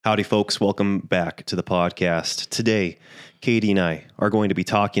Howdy, folks. Welcome back to the podcast. Today, Katie and I are going to be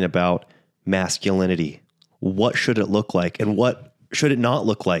talking about masculinity. What should it look like and what should it not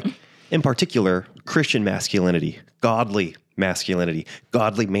look like? In particular, Christian masculinity, godly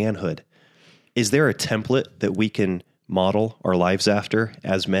manhood. Is there a template that we can model our lives after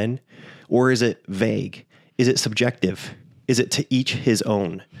as men? Or is it vague? Is it subjective? Is it to each his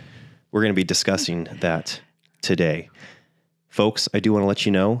own? We're going to be discussing that today. Folks, I do want to let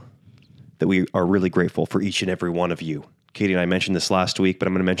you know that we are really grateful for each and every one of you. Katie and I mentioned this last week, but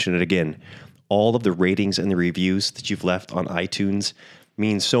I'm going to mention it again. All of the ratings and the reviews that you've left on iTunes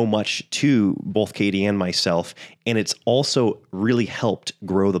means so much to both Katie and myself, and it's also really helped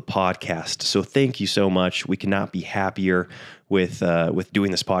grow the podcast. So thank you so much. We cannot be happier with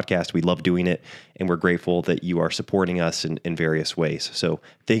doing this podcast. We love doing it, and we're grateful that you are supporting us in various ways. So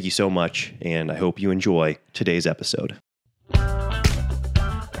thank you so much, and I hope you enjoy today's episode.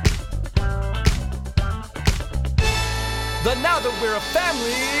 The Now That We're a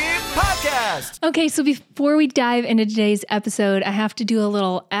Family podcast. Okay, so before we dive into today's episode, I have to do a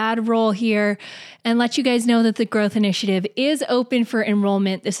little ad roll here and let you guys know that the Growth Initiative is open for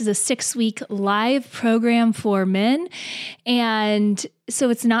enrollment. This is a 6-week live program for men. And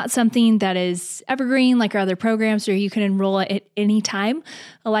so it's not something that is evergreen like our other programs where you can enroll at any time.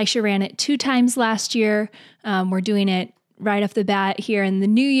 Elisha ran it 2 times last year. We're doing it right off the bat here in the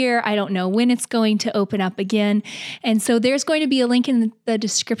new year. I don't know when it's going to open up again. And so there's going to be a link in the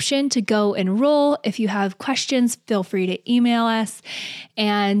description to go enroll. If you have questions, feel free to email us.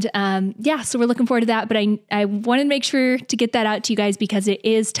 And so we're looking forward to that. But I wanted to make sure to get that out to you guys because it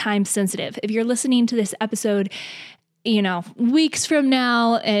is time sensitive. If you're listening to this episode, weeks from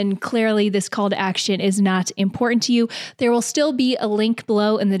now, and clearly this call to action is not important to you, there will still be a link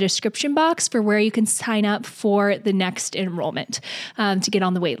below in the description box for where you can sign up for the next enrollment to get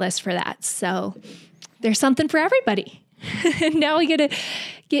on the wait list for that. So there's something for everybody. And now we get to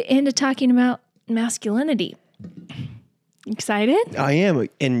get into talking about masculinity. Excited? I am.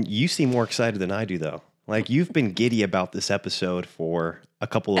 And you seem more excited than I do, though. Like, you've been giddy about this episode for a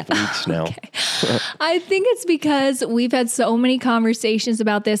couple of weeks now. Okay. I think it's because we've had so many conversations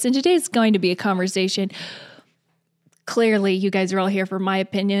about this, and today's going to be a conversation. Clearly, you guys are all here for my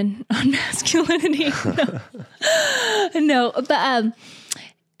opinion on masculinity. No, but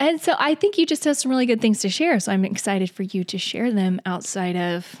and so I think you just have some really good things to share. So I'm excited for you to share them outside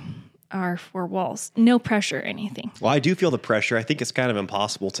of our 4 walls. No pressure or anything. Well, I do feel the pressure. I think it's kind of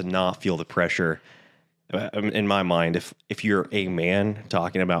impossible to not feel the pressure. In my mind, if you're a man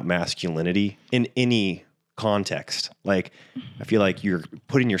talking about masculinity in any context, like, I feel like you're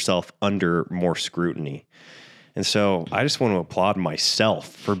putting yourself under more scrutiny. And so I just want to applaud myself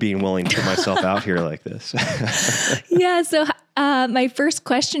for being willing to put myself out here like this. Yeah. So my first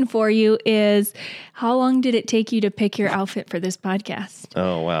question for you is, how long did it take you to pick your outfit for this podcast?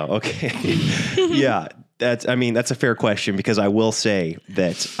 Oh, wow. Okay. Yeah. That's a fair question, because I will say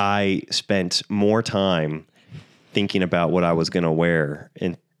that I spent more time thinking about what I was going to wear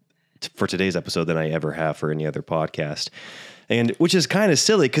for today's episode than I ever have for any other podcast. And which is kind of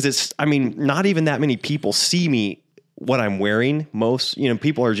silly because not even that many people see me what I'm wearing. Most,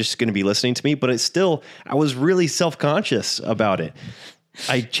 people are just going to be listening to me, but I was really self-conscious about it.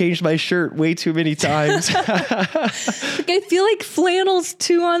 I changed my shirt way too many times. I feel like flannel's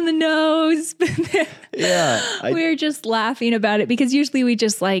too on the nose. Yeah. We're just laughing about it because usually we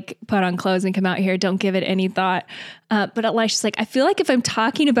just put on clothes and come out here, don't give it any thought. But Elisha's like, I feel like if I'm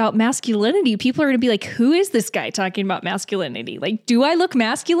talking about masculinity, people are going to be like, who is this guy talking about masculinity? Like, do I look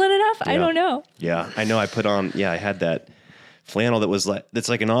masculine enough? Yeah. I don't know. Yeah, I know. I had that flannel that's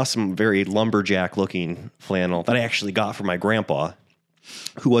like an awesome, very lumberjack looking flannel that I actually got from my grandpa,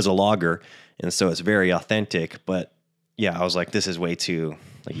 who was a logger, and so it's very authentic. But yeah, I was like, this is way too,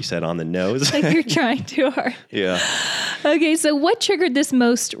 like you said, on the nose. Like you're trying too hard. Yeah. Okay, so what triggered this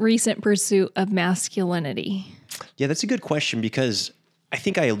most recent pursuit of masculinity? Yeah, that's a good question, because I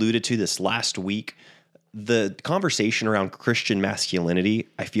think I alluded to this last week. The conversation around Christian masculinity,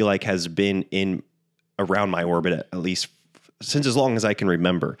 I feel like, has been around my orbit at least since as long as I can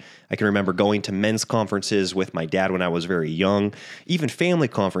remember. I can remember going to men's conferences with my dad when I was very young, even family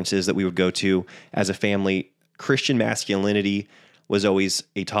conferences that we would go to as a family. Christian masculinity was always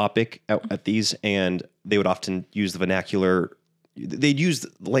a topic at these, and they would often use the vernacular. They'd use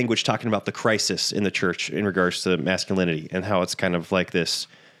the language talking about the crisis in the church in regards to masculinity and how it's kind of like this,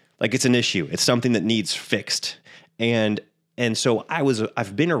 like it's an issue. It's something that needs fixed. And so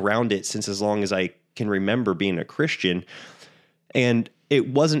I've been around it since as long as I can remember being a Christian. And it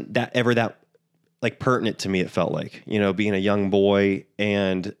wasn't that like pertinent to me. It felt like, being a young boy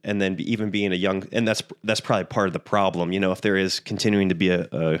and then even being a young, and that's probably part of the problem. If there is continuing to be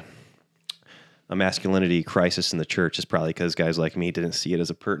a masculinity crisis in the church, is probably because guys like me didn't see it as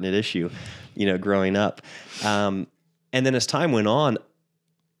a pertinent issue, growing up. And then as time went on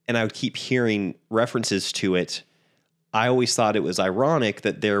and I would keep hearing references to it, I always thought it was ironic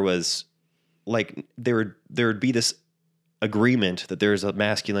that there was like, there would be this agreement that there's a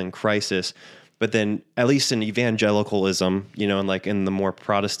masculine crisis, but then at least in evangelicalism, and like in the more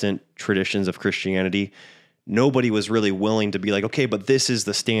Protestant traditions of Christianity, nobody was really willing to be like, okay, but this is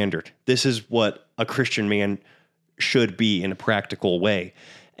the standard. This is what a Christian man should be in a practical way.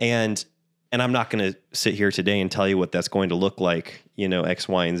 And I'm not going to sit here today and tell you what that's going to look like, X,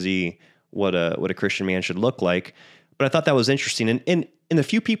 Y, and Z, what a Christian man should look like. But I thought that was interesting. And the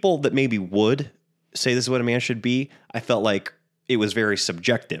few people that maybe would say this is what a man should be, I felt like it was very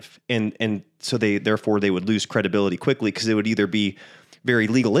subjective. And so therefore they would lose credibility quickly, because it would either be very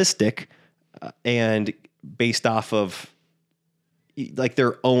legalistic and based off of like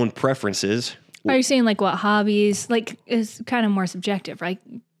their own preferences. Are you saying like what hobbies, like is kind of more subjective, right?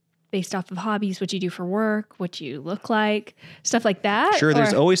 Based off of hobbies, what you do for work, what you look like, stuff like that? Sure,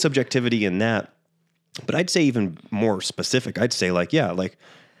 there's always subjectivity in that. But I'd say even more specific. I'd say like,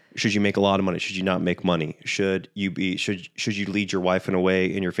 should you make a lot of money? Should you not make money? Should you lead your wife in a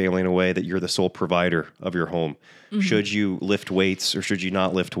way and your family in a way that you're the sole provider of your home? Mm-hmm. Should you lift weights or should you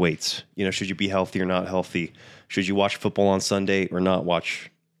not lift weights? Should you be healthy or not healthy? Should you watch football on Sunday or not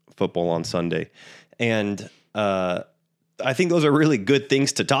watch football on Sunday? And I think those are really good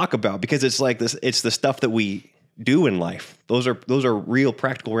things to talk about, because it's like this. It's the stuff that we do in life. Those are real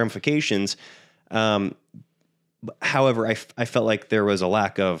practical ramifications. However, I felt like there was a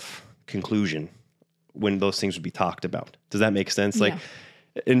lack of conclusion when those things would be talked about. Does that make sense? Yeah.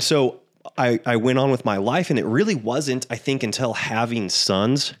 And so I went on with my life, and it really wasn't, I think, until having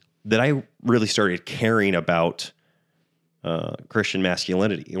sons that I really started caring about Christian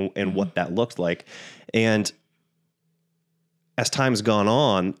masculinity and what that looked like. And as time's gone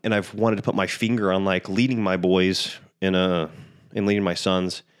on, and I've wanted to put my finger on like leading my boys and leading my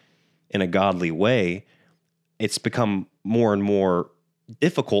sons in a godly way, it's become more and more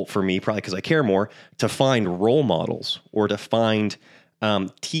difficult for me, probably because I care more, to find role models or to find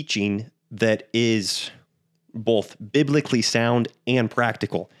teaching that is both biblically sound and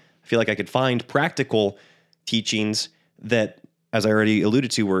practical. I feel like I could find practical teachings that, as I already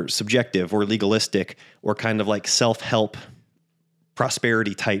alluded to, were subjective or legalistic or kind of like self-help,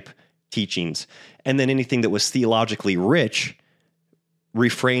 prosperity type teachings. And then anything that was theologically rich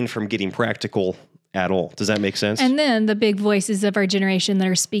refrain from getting practical at all. Does that make sense? And then the big voices of our generation that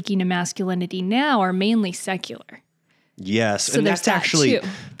are speaking to masculinity now are mainly secular. Yes. So and that's actually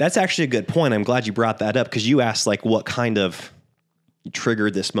a good point. I'm glad you brought that up, because you asked like what kind of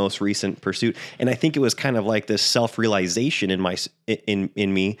triggered this most recent pursuit. And I think it was kind of like this self-realization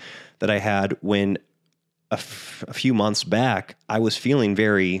in me that I had when a few months back, I was feeling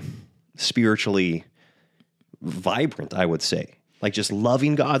very spiritually vibrant, I would say. Like just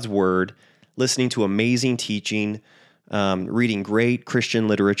loving God's word, listening to amazing teaching, reading great Christian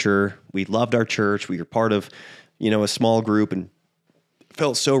literature. We loved our church. We were part of, a small group and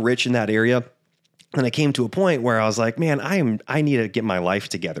felt so rich in that area. And I came to a point where I was like, man, I need to get my life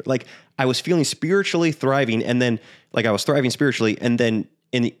together. Like I was feeling spiritually thriving, and then like I was thriving spiritually. And then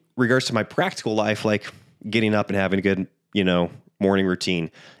in regards to my practical life, like getting up and having a good, morning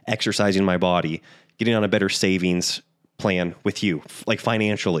routine, exercising my body, getting on a better savings plan with you, like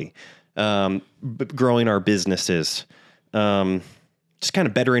financially, growing our businesses, just kind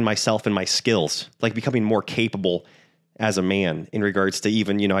of bettering myself and my skills, like becoming more capable as a man in regards to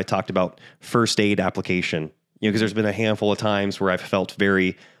even, I talked about first aid application, because there's been a handful of times where I've felt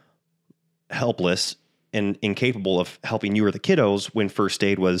very helpless and incapable of helping you or the kiddos when first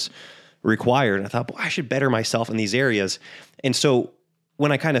aid was required. And I thought, I should better myself in these areas. And so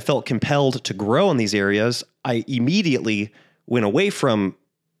when I kind of felt compelled to grow in these areas, I immediately went away from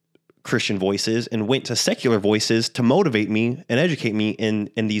Christian voices and went to secular voices to motivate me and educate me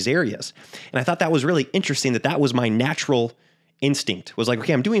in these areas. And I thought that was really interesting, that was my natural instinct, was like,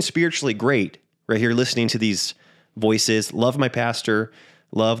 okay, I'm doing spiritually great right here, listening to these voices, love my pastor,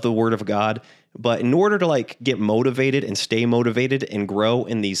 love the word of God. But in order to like get motivated and stay motivated and grow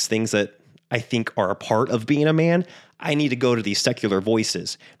in these things that I think are a part of being a man, I need to go to these secular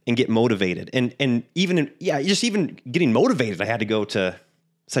voices and get motivated. And even getting motivated, I had to go to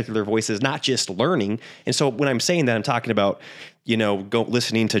secular voices, not just learning. And so when I'm saying that, I'm talking about, go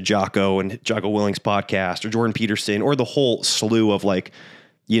listening to Jocko and Jocko Willing's podcast or Jordan Peterson or the whole slew of like,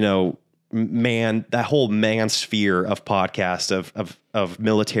 that whole man sphere of podcast of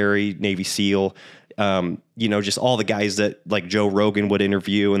military, Navy SEAL, just all the guys that like Joe Rogan would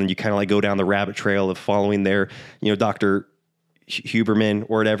interview. And then you kind of like go down the rabbit trail of following their, Dr. Huberman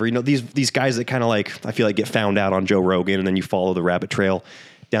or whatever, these guys that kind of like, I feel like get found out on Joe Rogan, and then you follow the rabbit trail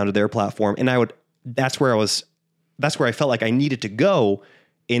down to their platform. And that's where I felt like I needed to go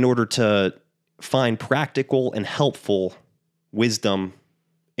in order to find practical and helpful wisdom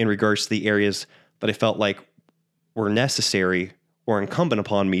in regards to the areas that I felt like were necessary or incumbent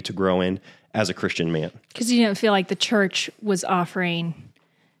upon me to grow in as a Christian man. Because you didn't feel like the church was offering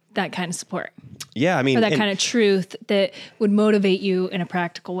that kind of support. Yeah, I mean, or that kind of truth that would motivate you in a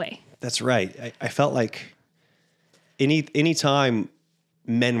practical way. That's right. I felt like any time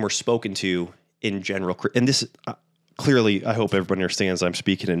men were spoken to in general, and this clearly, I hope everybody understands I'm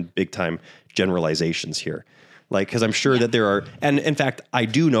speaking in big time generalizations here. Like, because I'm sure that there are, and in fact, I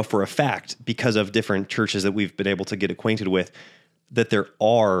do know for a fact, because of different churches that we've been able to get acquainted with, that there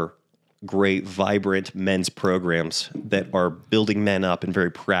are great, vibrant men's programs that are building men up in very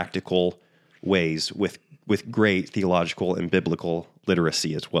practical ways with great theological and biblical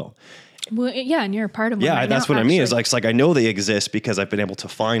literacy as well. Well, yeah, and you're a part of one. Yeah, right that's now, what actually. I mean. It's like I know they exist because I've been able to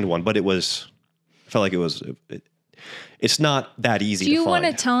find one, but I felt like it's not that easy to find. Do you want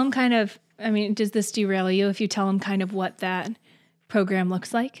to tell them kind of, does this derail you if you tell them kind of what that program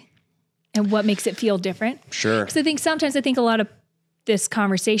looks like and what makes it feel different? Sure. Because sometimes I think a lot of this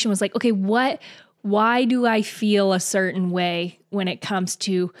conversation was like, okay, why do I feel a certain way when it comes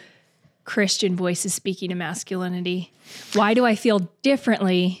to Christian voices speaking to masculinity? Why do I feel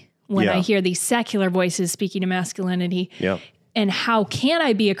differently when I hear these secular voices speaking to masculinity? Yeah. And how can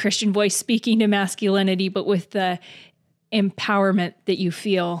I be a Christian voice speaking to masculinity, but with the empowerment that you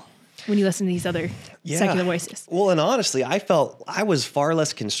feel when you listen to these other secular voices? Well, and honestly, I felt I was far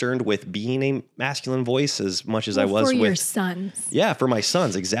less concerned with being a masculine voice as much as I was for with your sons. Yeah, for my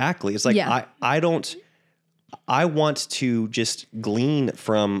sons, exactly. It's like I want to just glean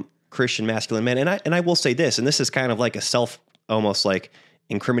from Christian masculine men, and I will say this, and this is kind of like a almost like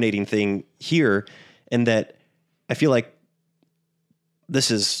incriminating thing here, in that I feel like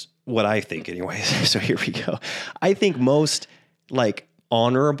this is what I think anyways. So here we go. I think most like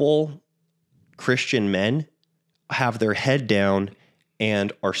honorable Christian men have their head down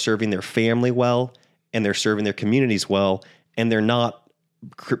and are serving their family well, and they're serving their communities well, and they're not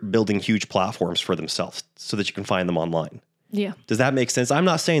building huge platforms for themselves so that you can find them online. Yeah. Does that make sense? I'm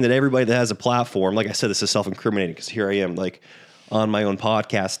not saying that everybody that has a platform, like I said, this is self-incriminating because here I am like on my own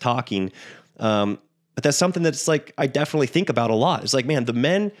podcast talking. But that's something that's like, I definitely think about a lot. It's like, man, the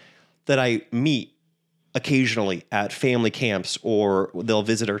men that I meet occasionally at family camps, or they'll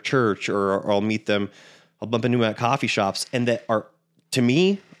visit our church, or I'll meet them, I'll bump into them at coffee shops, and that are, to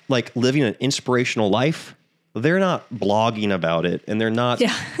me, like living an inspirational life. They're not blogging about it, and they're not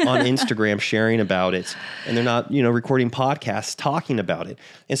on Instagram sharing about it, and they're not, recording podcasts talking about it.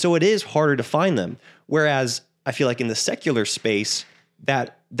 And so it is harder to find them. Whereas I feel like in the secular space,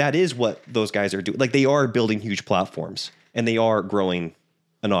 that is what those guys are doing. Like, they are building huge platforms, and they are growing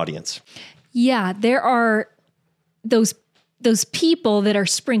an audience. Yeah, there are those people that are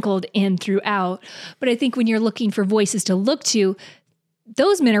sprinkled in throughout. But I think when you're looking for voices to look to,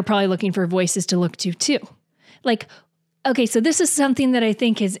 those men are probably looking for voices to look to too. Like, okay, so this is something that I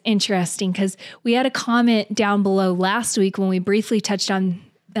think is interesting, because we had a comment down below last week when we briefly touched on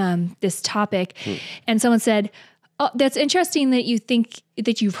this topic, and someone said, "Oh, that's interesting that you think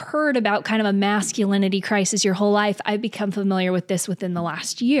that you've heard about kind of a masculinity crisis your whole life. I've become familiar with this within the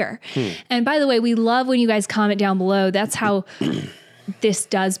last year." And by the way, we love when you guys comment down below. That's how this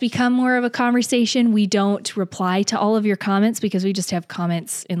does become more of a conversation. We don't reply to all of your comments because we just have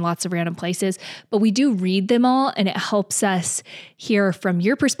comments in lots of random places, but we do read them all, and it helps us hear from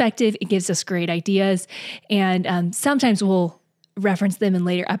your perspective. It gives us great ideas, and sometimes we'll reference them in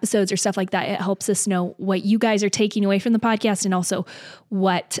later episodes or stuff like that. It helps us know what you guys are taking away from the podcast, and also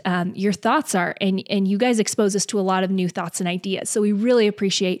what your thoughts are. And you guys expose us to a lot of new thoughts and ideas. So we really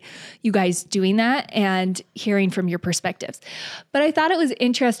appreciate you guys doing that and hearing from your perspectives. But I thought it was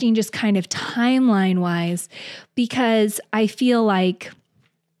interesting, just kind of timeline wise, because I feel like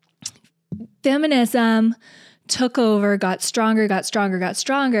feminism took over, got stronger.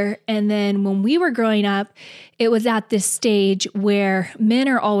 And then when we were growing up, it was at this stage where men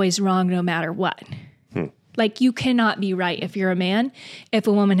are always wrong no matter what. Like, you cannot be right if you're a man, if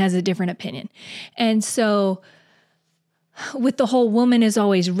a woman has a different opinion. And so with the whole woman is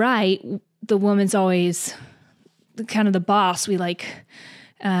always right, the woman's always kind of the boss. We like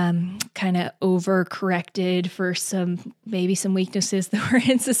kind of overcorrected for maybe some weaknesses that were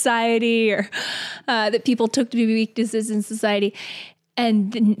in society or that people took to be weaknesses in society.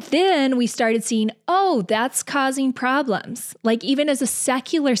 And then we started seeing, oh, that's causing problems. Like even as a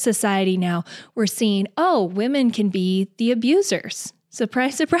secular society now, we're seeing, oh, women can be the abusers.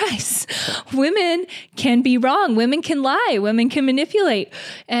 Surprise, surprise. Women can be wrong. Women can lie. Women can manipulate.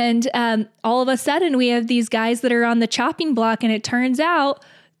 And all of a sudden we have these guys that are on the chopping block, and it turns out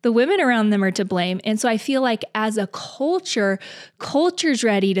the women around them are to blame. And so I feel like as a culture's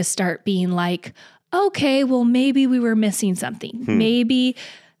ready to start being like, okay, well, maybe we were missing something. Maybe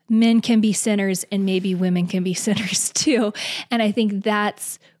men can be sinners and maybe women can be sinners too. And I think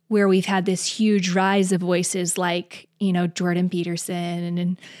that's where we've had this huge rise of voices like, Jordan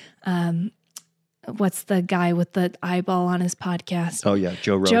Peterson and what's the guy with the eyeball on his podcast? Oh yeah,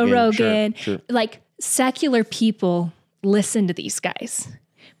 Joe Rogan. Joe Rogan. Sure. Like secular people listen to these guys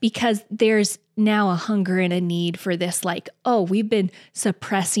because there's now a hunger and a need for this, like, oh, we've been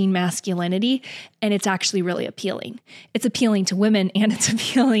suppressing masculinity and it's actually really appealing. It's appealing to women and it's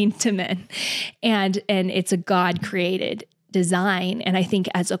appealing to men. And it's a God created design. And I think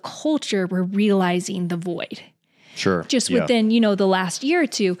as a culture, we're realizing the void. Sure. Just within, the last year or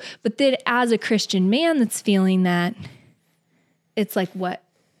two. But then as a Christian man that's feeling that, it's like,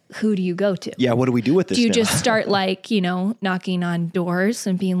 who do you go to? Yeah, what do we do with this Do you now? just start like, knocking on doors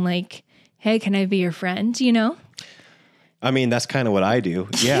and being like, hey, can I be your friend, I mean, that's kind of what I do.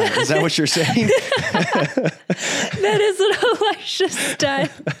 Yeah. Is that what you're saying? That is what Elisha's done.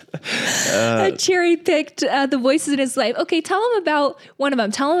 I cherry picked the voices in his life. Okay, tell him about one of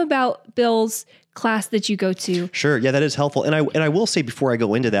them. Tell him about Bill's class that you go to. Sure. Yeah, that is helpful. And I will say before I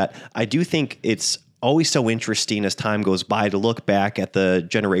go into that, I do think it's always so interesting as time goes by to look back at the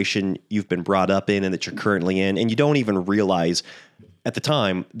generation you've been brought up in and that you're currently in, and you don't even realize at the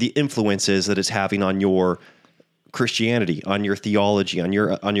time the influences that it's having on your Christianity, on your theology, on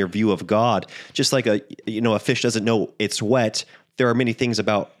your view of God. Just like a fish doesn't know it's wet. There are many things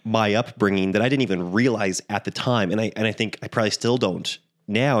about my upbringing that I didn't even realize at the time, and I think I probably still don't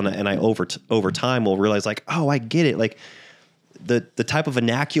now. And I over time will realize like, oh, I get it. Like the type of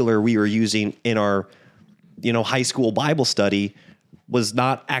vernacular we were using in our high school Bible study was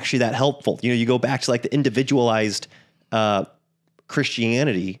not actually that helpful. You go back to like the individualized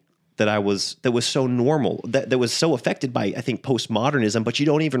Christianity that was so normal, that was so affected by, I think, postmodernism, but you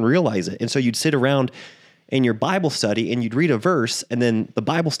don't even realize it. And so you'd sit around in your Bible study and you'd read a verse, and then the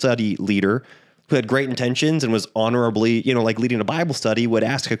Bible study leader, who had great intentions and was honorably, like leading a Bible study, would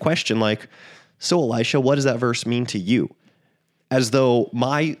ask a question like, so Elisha, what does that verse mean to you? As though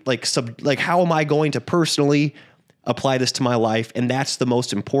how am I going to personally apply this to my life? And that's the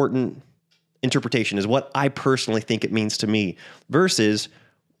most important interpretation, is what I personally think it means to me, versus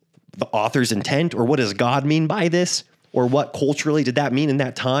the author's intent, or what does God mean by this, or what culturally did that mean in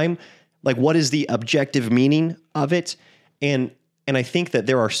that time? Like, what is the objective meaning of it? And I think that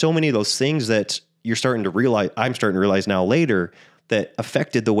there are so many of those things that I'm starting to realize now later, that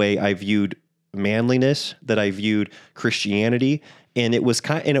affected the way I viewed manliness, that I viewed Christianity. And it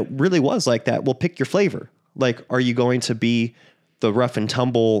really was like that. Well, pick your flavor. Like, are you going to be the rough and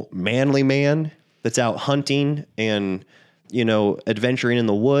tumble manly man that's out hunting and, adventuring in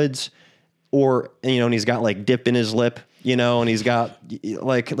the woods, or, and he's got like dip in his lip, and he's got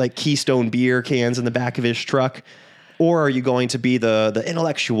like Keystone beer cans in the back of his truck? Or are you going to be the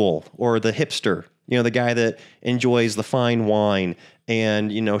intellectual or the hipster, the guy that enjoys the fine wine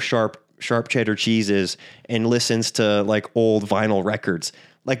and, sharp cheddar cheeses and listens to like old vinyl records?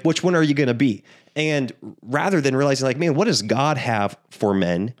 Like, which one are you going to be? And rather than realizing like, man, what does God have for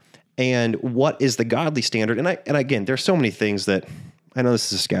men? And what is the godly standard? And again, there's so many things that, I know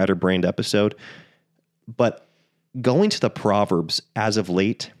this is a scatterbrained episode, but going to the Proverbs as of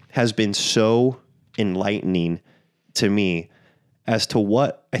late has been so enlightening to me as to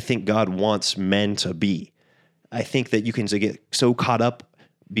what I think God wants men to be. I think that you can get so caught up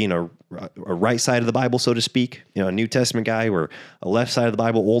being a right side of the Bible, so to speak, a New Testament guy, or a left side of the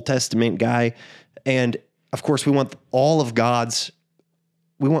Bible, Old Testament guy. And of course, we want all of God's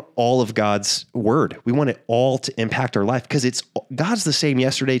word. We want it all to impact our life, because God's the same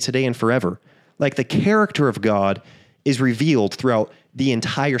yesterday, today, and forever. Like, the character of God is revealed throughout the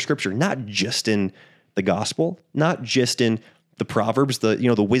entire scripture, not just in the gospel, not just in the Proverbs,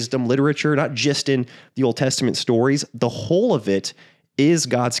 the wisdom literature, not just in the Old Testament stories. The whole of it is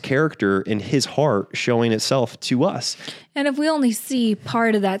God's character and his heart showing itself to us. And if we only see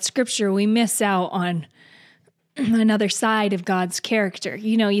part of that scripture, we miss out on another side of God's character.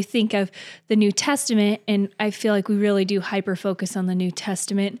 You know, you think of the New Testament, and I feel like we really do hyper focus on the New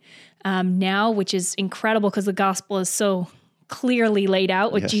Testament now, which is incredible because the gospel is so clearly laid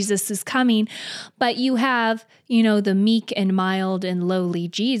out with Jesus is coming. But you have, you know, the meek and mild and lowly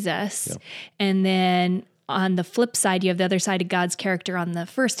Jesus. Yeah. And then on the flip side, you have the other side of God's character on the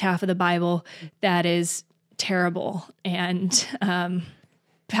first half of the Bible that is terrible and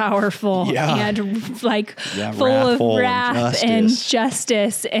powerful and like full of wrath and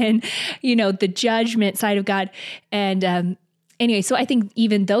justice and, you know, the judgment side of God. And anyway, so I think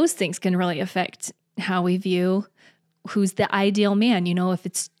even those things can really affect how we view who's the ideal man. You know, if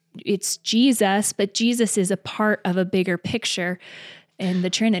it's Jesus, but Jesus is a part of a bigger picture in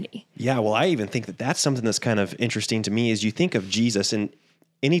the Trinity. Yeah, well, I even think that that's something that's kind of interesting to me is you think of Jesus, and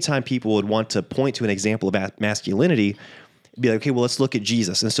anytime people would want to point to an example of masculinity, be like, okay, well, let's look at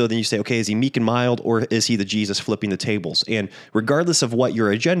Jesus. And so then you say, okay, is he meek and mild, or is he the Jesus flipping the tables? And regardless of what your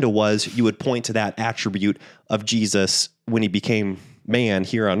agenda was, you would point to that attribute of Jesus when he became man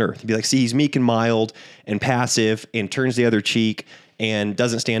here on earth. You'd be like, see, he's meek and mild and passive and turns the other cheek and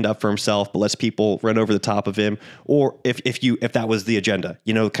doesn't stand up for himself, but lets people run over the top of him. Or if that was the agenda,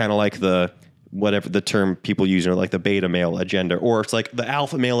 you know, kind of like the, whatever the term people use, or like the beta male agenda, or it's like the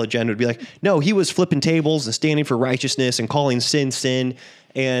alpha male agenda would be like, no, he was flipping tables and standing for righteousness and calling sin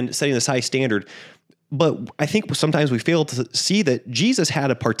and setting this high standard. But I think sometimes we fail to see that Jesus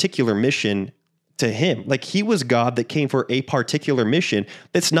had a particular mission to him. Like, he was God that came for a particular mission.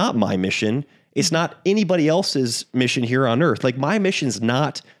 That's not my mission. It's not anybody else's mission here on earth. Like, my mission's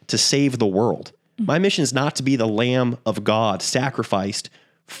not to save the world. My mission's not to be the Lamb of God sacrificed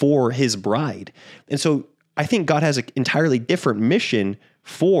for his bride. And so I think God has an entirely different mission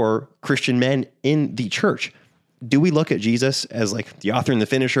for Christian men in the church. Do we look at Jesus as like the author and the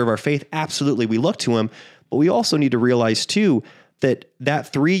finisher of our faith? Absolutely. We look to him, but we also need to realize too, that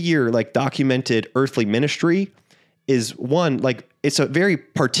 3-year like documented earthly ministry is one, like it's a very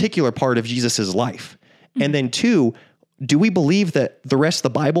particular part of Jesus's life. Mm-hmm. And then 2, do we believe that the rest of the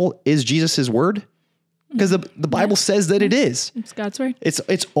Bible is Jesus's word? Because the Bible says that it is. It's God's word.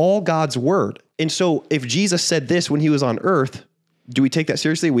 It's all God's word. And so if Jesus said this when he was on earth, do we take that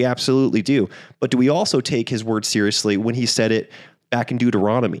seriously? We absolutely do. But do we also take his word seriously when he said it back in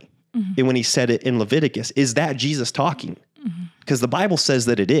Deuteronomy? Mm-hmm. And when he said it in Leviticus? Is that Jesus talking? Because the Bible says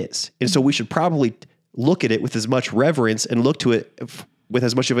that it is. And so we should probably look at it with as much reverence and look to it with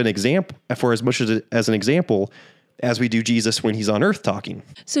as much of an example, for as much as an example as we do Jesus when he's on earth talking.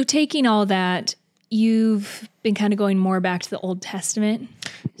 So taking all that, you've been kind of going more back to the Old Testament.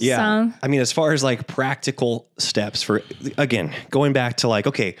 Yeah. Some. I mean, as far as like practical steps for, again, going back to like,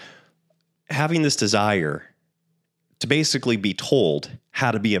 okay, having this desire to basically be told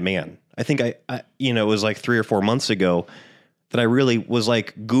how to be a man. I think I it was like 3 or 4 months ago that I really was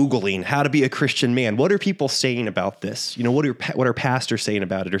like Googling how to be a Christian man. What are people saying about this? You know, what are pastors saying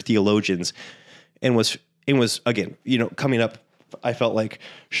about it, or theologians? And was again, coming up, I felt like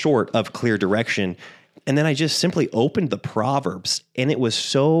short of clear direction. And then I just simply opened the Proverbs, and it was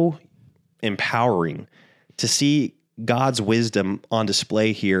so empowering to see God's wisdom on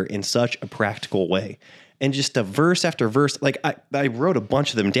display here in such a practical way. And just a verse after verse, like I wrote a bunch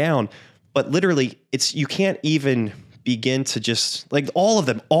of them down, but literally you can't even begin to just like all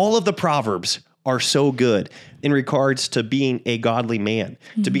of the Proverbs are so good in regards to being a godly man,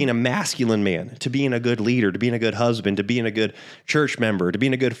 to being a masculine man, to being a good leader, to being a good husband, to being a good church member, to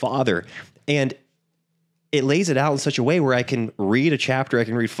being a good father. And it lays it out in such a way where I can read a chapter, I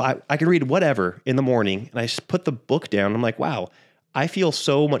can read 5, I can read whatever in the morning, and I just put the book down. And I'm like, wow, I feel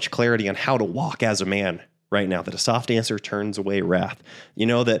so much clarity on how to walk as a man right now, that a soft answer turns away wrath. You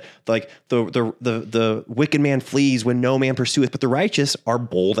know, that like the wicked man flees when no man pursueth, but the righteous are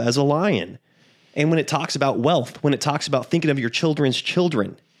bold as a lion. And when it talks about wealth, when it talks about thinking of your children's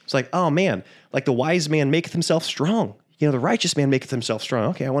children, it's like, oh man, like the wise man maketh himself strong. You know, the righteous man maketh himself strong.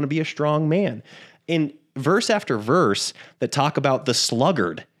 Okay, I want to be a strong man. And verse after verse that talk about the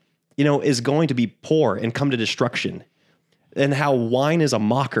sluggard, is going to be poor and come to destruction. And how wine is a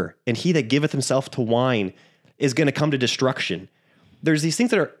mocker, and he that giveth himself to wine is going to come to destruction. There's these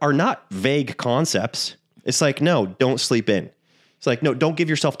things that are not vague concepts. It's like, no, don't sleep in. It's like, no, don't give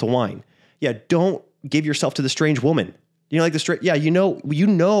yourself to wine. Yeah, don't give yourself to the strange woman. Like the strange, yeah, you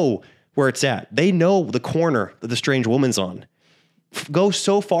know where it's at. They know the corner that the strange woman's on. Go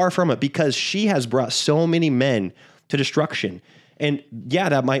so far from it, because she has brought so many men to destruction. And yeah,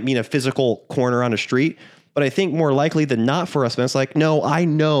 that might mean a physical corner on a street, but I think more likely than not for us, man, it's like, no, I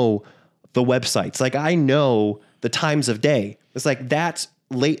know the websites. Like, I know the times of day. It's like, that's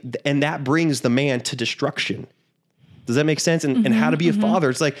late, and that brings the man to destruction. Does that make sense? And how to be a father.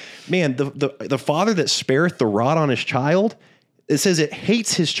 It's like, man, the father that spareth the rod on his child, it says it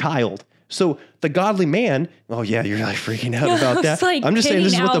hates his child. So the godly man, oh yeah, you're like freaking out about that. Like I'm just saying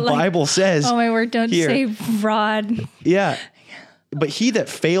this is what the Bible says. Oh my word, don't here. say rod. Yeah. But he that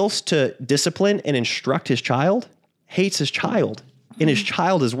fails to discipline and instruct his child hates his child, and his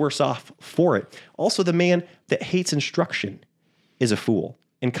child is worse off for it. Also, the man that hates instruction is a fool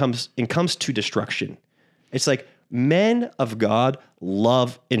and comes to destruction. It's like men of God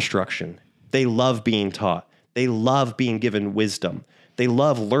love instruction. They love being taught. They love being given wisdom. They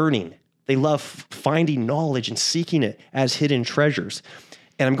love learning. They love finding knowledge and seeking it as hidden treasures.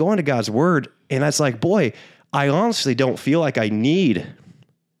 And I'm going to God's word, and that's like, boy, I honestly don't feel like I need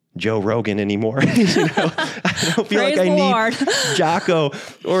Joe Rogan anymore. I don't feel Praise like I the need Lord. Jocko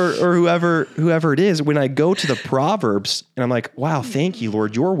or whoever it is. When I go to the Proverbs and I'm like, wow, thank you,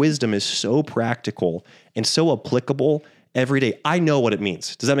 Lord. Your wisdom is so practical and so applicable every day. I know what it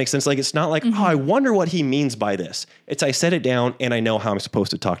means. Does that make sense? Like, it's not like, oh, I wonder what he means by this. It's I set it down and I know how I'm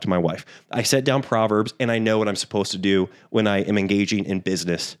supposed to talk to my wife. I set down Proverbs and I know what I'm supposed to do when I am engaging in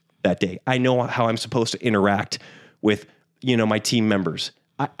business that day. I know how I'm supposed to interact with, my team members.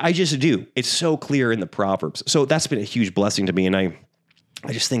 I just do. It's so clear in the Proverbs. So that's been a huge blessing to me. And I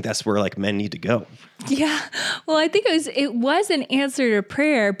just think that's where like men need to go. Yeah. Well, I think it was an answer to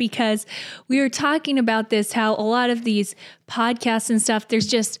prayer, because we were talking about this, how a lot of these podcasts and stuff,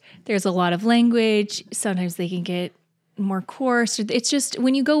 there's a lot of language. Sometimes they can get more coarse. It's just,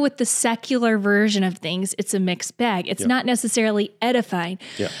 when you go with the secular version of things, it's a mixed bag. It's not necessarily edifying.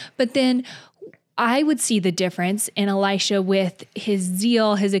 Yeah. But then I would see the difference in Elisha with his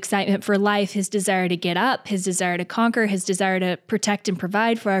zeal, his excitement for life, his desire to get up, his desire to conquer, his desire to protect and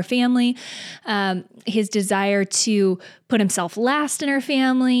provide for our family, his desire to put himself last in our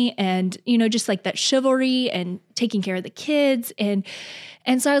family, and, just like that chivalry and taking care of the kids. And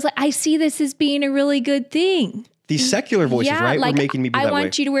so I was like, I see this as being a really good thing. These secular voices, right? Like, were making me be that way. I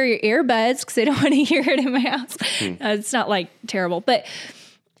want you to wear your earbuds because I don't want to hear it in my house. It's not like terrible, but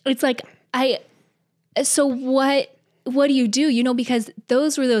it's like, so what do you do? Because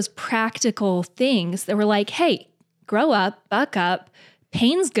those were those practical things that were like, hey, grow up, buck up,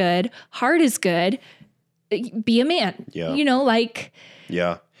 pain's good, heart is good, be a man. Yeah.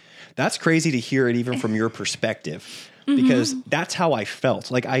 Yeah. That's crazy to hear it even from your perspective, because that's how I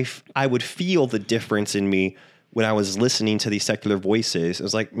felt. Like I would feel the difference in me when I was listening to these secular voices. It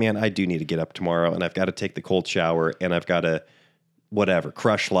was like, man, I do need to get up tomorrow, and I've got to take the cold shower, and I've got to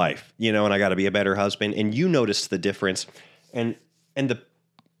crush life, and I got to be a better husband. And you noticed the difference. And the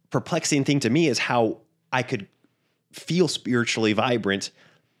perplexing thing to me is how I could feel spiritually vibrant,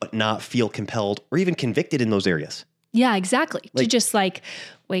 but not feel compelled or even convicted in those areas. Yeah, exactly. To just like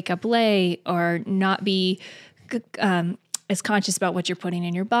wake up late, or not be as conscious about what you're putting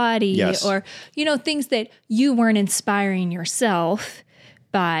in your body, Yes. or, things that you weren't inspiring yourself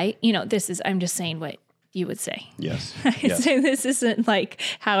by, I'm just saying what you would say. Yes. So this isn't like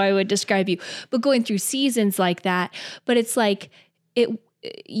how I would describe you, but going through seasons like that. But it's like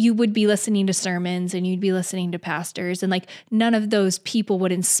you would be listening to sermons and you'd be listening to pastors, and like none of those people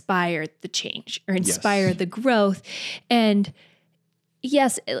would inspire the change or inspire the growth. And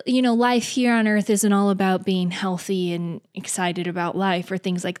yes, life here on earth isn't all about being healthy and excited about life or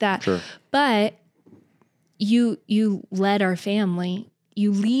things like that. Sure. But you lead our family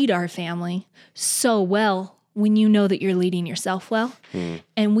so well when you know that you're leading yourself well.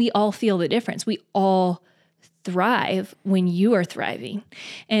 And we all feel the difference. We all thrive when you are thriving.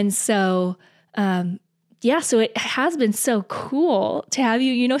 And so, so it has been so cool to have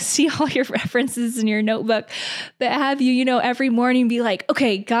you, see all your references in your notebook, but have you, every morning be like,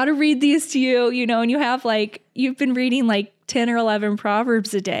 okay, got to read these to you, and you have you've been reading 10 or 11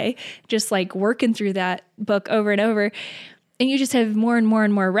 Proverbs a day, just working through that book over and over. And you just have more and more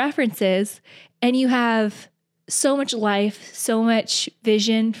and more references, and you have so much life, so much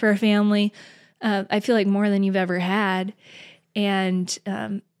vision for a family. I feel like more than you've ever had. And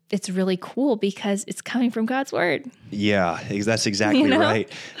it's really cool because it's coming from God's word. Yeah, that's exactly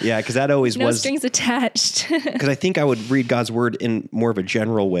right. Yeah, because that always no was... strings attached. Because I think I would read God's word in more of a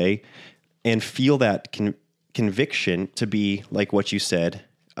general way and feel that conviction to be like what you said.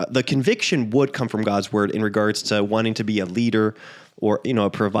 The conviction would come from God's word in regards to wanting to be a leader or, a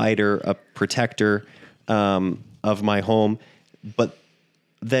provider, a protector of my home. But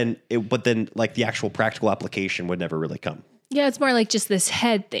then the actual practical application would never really come. Yeah, it's more like just this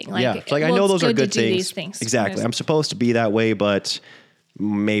head thing. I know those are good things. These things. Exactly. I'm supposed to be that way, but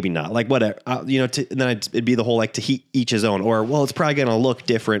maybe not. Whatever. Then it'd be the whole to each his own. Or, well, it's probably going to look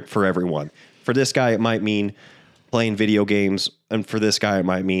different for everyone. For this guy, it might mean playing video games. And for this guy, it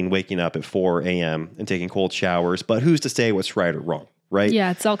might mean waking up at 4 a.m. and taking cold showers. But who's to say what's right or wrong, right?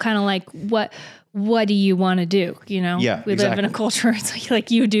 Yeah, it's all kind of like, what do you want to do? You know, Yeah, we live in a culture. It's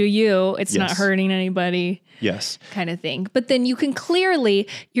like you do you. It's not Yes. hurting anybody. Yes. Kind of thing. But then you're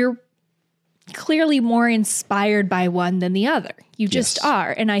clearly more inspired by one than the other. You just Yes.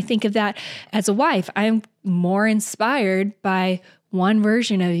 are. And I think of that as a wife. I'm more inspired by one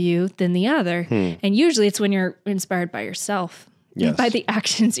version of you than the other. And usually it's when you're inspired by yourself, Yes. by the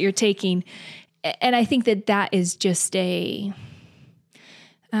actions you're taking. And I think that is just a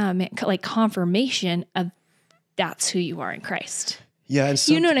like confirmation of that's who you are in Christ. Yeah. And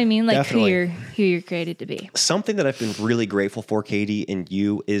You know what I mean? Like definitely. who you're created to be. Something that I've been really grateful for, Katie, and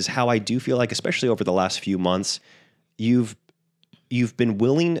you, is how I do feel like, especially over the last few months, you've been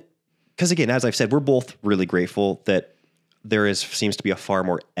willing, because again, as I've said, we're both really grateful that seems to be a far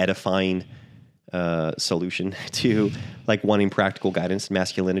more edifying solution to like wanting practical guidance in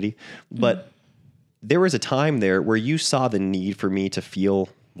masculinity. But there was a time there where you saw the need for me to feel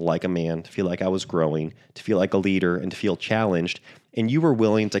like a man, to feel like I was growing, to feel like a leader, and to feel challenged. And you were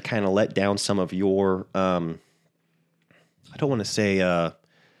willing to kind of let down some of your, I don't want to say,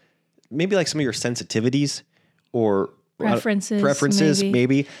 maybe like some of your sensitivities or Preferences,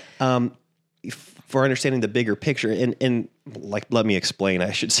 maybe for understanding the bigger picture. And like, let me explain,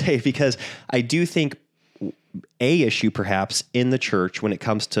 I should say, because I do think a issue perhaps in the church when it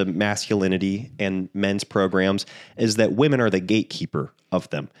comes to masculinity and men's programs is that women are the gatekeeper of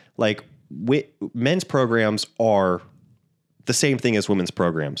them. Like men's programs are the same thing as women's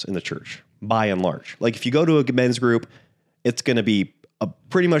programs in the church, by and large. Like if you go to a men's group, it's going to be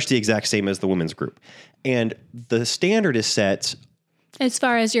pretty much the exact same as the women's group. And the standard is set. As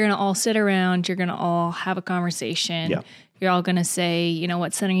far as you're going to all sit around, you're going to all have a conversation. Yeah. You're all going to say, you know,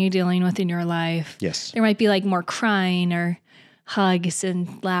 what sin are you dealing with in your life? Yes. There might be like more crying or hugs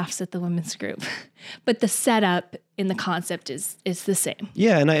and laughs at the women's group. But the setup in the concept is the same.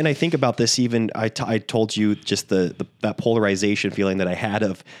 Yeah, and I think about this even, I told you just that polarization feeling that I had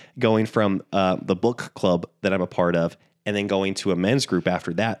of going from the book club that I'm a part of and then going to a men's group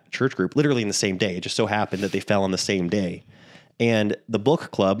after that, church group, literally in the same day. It just so happened that they fell on the same day. And the book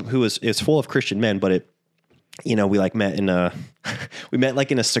club, is full of Christian men, but we like met in we met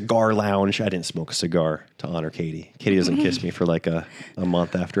like in a cigar lounge. I didn't smoke a cigar to honor Katie. Katie doesn't kiss me for like a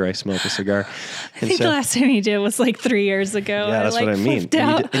month after I smoke a cigar. I think the last time you did was like 3 years ago. Yeah, that's what I mean.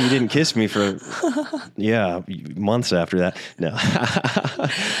 And you didn't kiss me for months after that. No,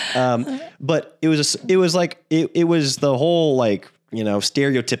 but it was the whole like,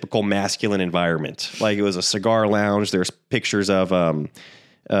 stereotypical masculine environment. Like it was a cigar lounge. There's pictures of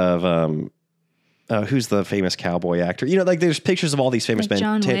who's the famous cowboy actor? Like there's pictures of all these famous men.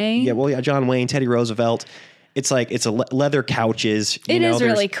 John Wayne. Yeah, John Wayne, Teddy Roosevelt. It's like it's leather couches. It is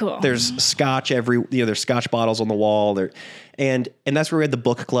really cool. There's scotch there's scotch bottles on the wall there, and that's where we had the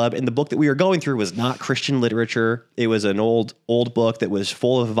book club. And the book that we were going through was not Christian literature. It was an old book that was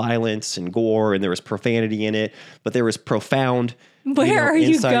full of violence and gore, and there was profanity in it, but there was profound. Where are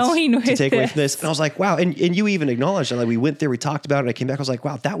you going with to take away from this? this? And I was like, wow. And you even acknowledged that. Like we went there, we talked about it. And I came back. I was like,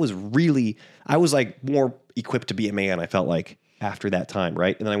 wow, that was really. I was like more equipped to be a man. I felt like after that time,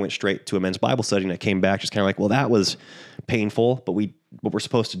 right? And then I went straight to a men's Bible study, and I came back just kind of like, well, that was painful, but we're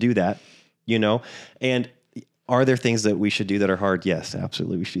supposed to do that, And are there things that we should do that are hard? Yes,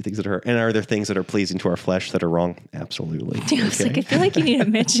 absolutely. We should do things that are hard. And are there things that are pleasing to our flesh that are wrong? Absolutely. I was like, I feel like you need to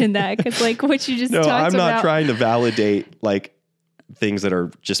mention that because like what you just talked about. No, I'm not trying to validate like things that are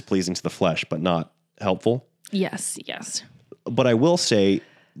just pleasing to the flesh, but not helpful. Yes. But I will say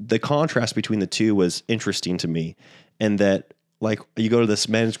the contrast between the two was interesting to me. And that like you go to this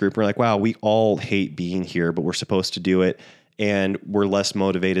men's group and we're like, wow, we all hate being here, but we're supposed to do it. And we're less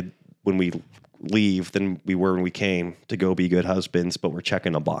motivated when we leave than we were when we came to go be good husbands, but we're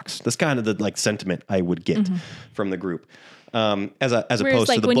checking a box. That's kind of the like sentiment I would get from the group. As opposed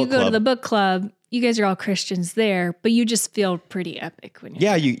like to the when book you go club. to the book club, you guys are all Christians there, but you just feel pretty epic when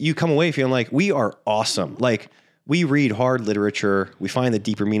you're you come away feeling like we are awesome. Like we read hard literature, we find the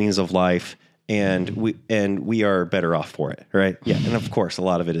deeper meanings of life, and we are better off for it, right? Yeah, and of course a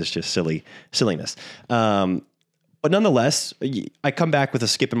lot of it is just silliness. But nonetheless, I come back with a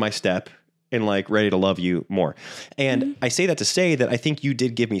skip in my step and like ready to love you more. And I say that to say that I think you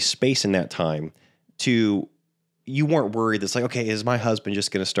did give me space in that time you weren't worried. It's like, okay, is my husband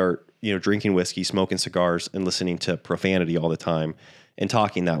just going to start, drinking whiskey, smoking cigars, and listening to profanity all the time and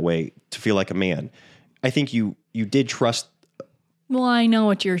talking that way to feel like a man? I think you did trust. Well, I know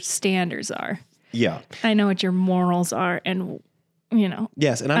what your standards are. Yeah. I know what your morals are. And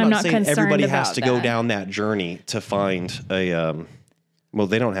Yes, and I'm not saying everybody has to go down that journey to find a. Well,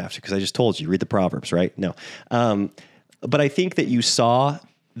 they don't have to, because I just told you, read the Proverbs, right? No, but I think that you saw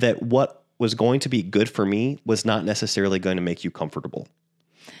that what was going to be good for me was not necessarily going to make you comfortable.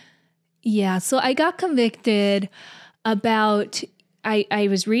 Yeah. So I got convicted about. I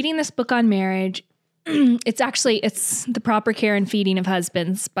was reading this book on marriage. It's The Proper Care and Feeding of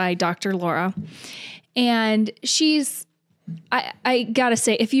Husbands by Dr. Laura. And I gotta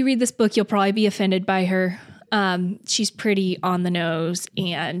say, if you read this book, you'll probably be offended by her. She's pretty on the nose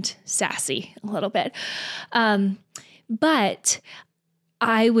and sassy a little bit. But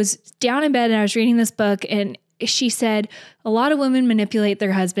I was down in bed and I was reading this book, and she said a lot of women manipulate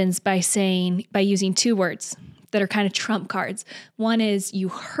their husbands by using two words that are kind of trump cards. One is, you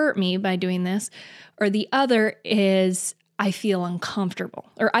hurt me by doing this, or the other is, I feel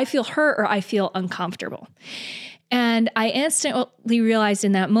uncomfortable, or I feel hurt, or I feel uncomfortable. And I instantly realized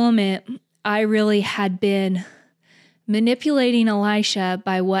in that moment, I really had been manipulating Elisha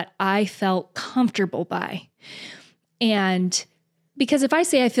by what I felt comfortable by. And because if I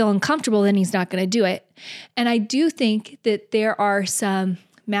say I feel uncomfortable, then he's not going to do it. And I do think that there are some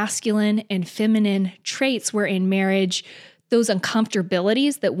masculine and feminine traits where in marriage, those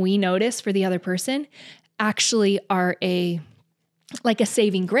uncomfortabilities that we notice for the other person actually are like a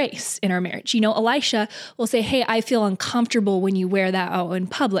saving grace in our marriage. Elisha will say, hey, I feel uncomfortable when you wear that out in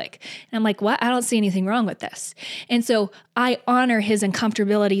public. And I'm like, what? I don't see anything wrong with this. And so I honor his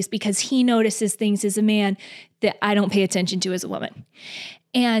uncomfortabilities because he notices things as a man that I don't pay attention to as a woman.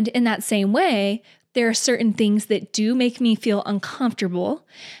 And in that same way, there are certain things that do make me feel uncomfortable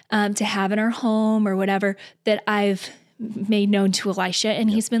to have in our home or whatever that I've made known to Elisha. And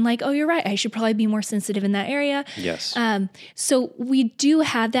he's been like, oh, you're right. I should probably be more sensitive in that area. Yes. So we do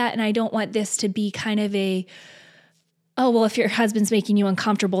have that. And I don't want this to be kind of if your husband's making you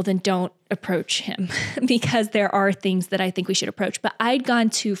uncomfortable, then don't approach him because there are things that I think we should approach. But I'd gone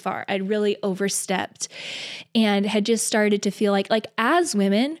too far. I'd really overstepped and had just started to feel like as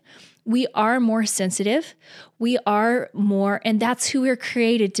women, we are more sensitive. We are more, and that's who we're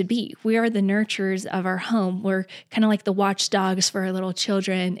created to be. We are the nurturers of our home. We're kind of like the watchdogs for our little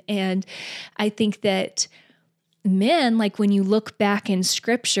children. And I think that men, like when you look back in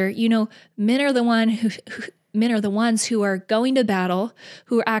scripture, men are the ones who are going to battle,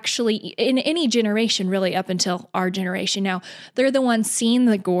 who are actually in any generation, really up until our generation now, they're the ones seeing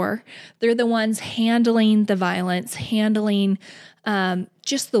the gore. They're the ones handling the violence, handling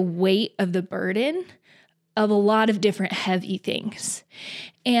just the weight of the burden of a lot of different heavy things.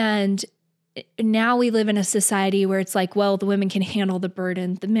 And now we live in a society where it's like, well, the women can handle the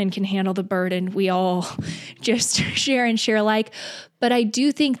burden, the men can handle the burden. We all just share and share alike. But I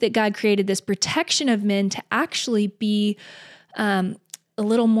do think that God created this protection of men to actually be a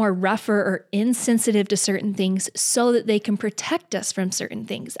little more rougher or insensitive to certain things so that they can protect us from certain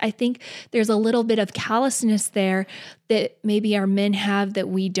things. I think there's a little bit of callousness there that maybe our men have that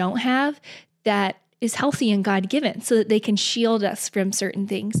we don't have that is healthy and God-given so that they can shield us from certain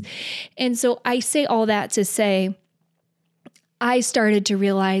things. And so I say all that to say, I started to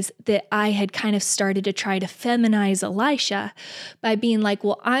realize that I had kind of started to try to feminize Elisha by being like,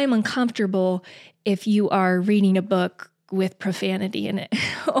 well, I'm uncomfortable if you are reading a book with profanity in it,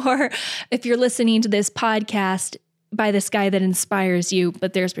 or if you're listening to this podcast by this guy that inspires you,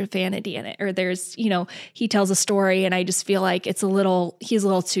 but there's profanity in it, or there's, he tells a story and I just feel like he's a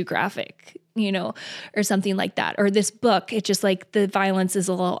little too graphic, or something like that. Or this book, it's just like the violence is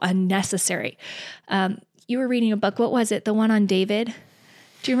a little unnecessary. You were reading a book. What was it? The one on David?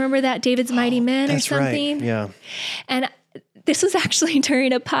 Do you remember that? David's Mighty Men or something? Right. Yeah. And this was actually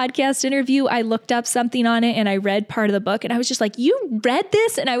during a podcast interview. I looked up something on it and I read part of the book and I was just like, you read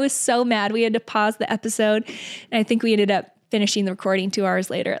this? And I was so mad. We had to pause the episode. And I think we ended up finishing the recording 2 hours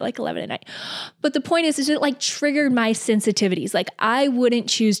later at like 11 at night. But the point is it like triggered my sensitivities. Like I wouldn't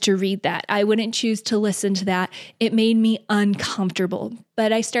choose to read that. I wouldn't choose to listen to that. It made me uncomfortable.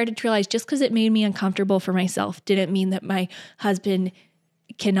 But I started to realize just because it made me uncomfortable for myself didn't mean that my husband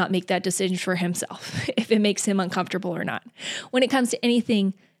cannot make that decision for himself if it makes him uncomfortable or not. When it comes to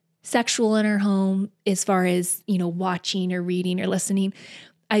anything sexual in our home, as far as, watching or reading or listening,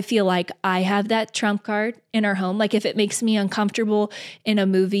 I feel like I have that trump card in our home. Like if it makes me uncomfortable in a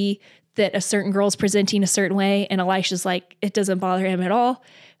movie that a certain girl's presenting a certain way and Elisha's like, it doesn't bother him at all,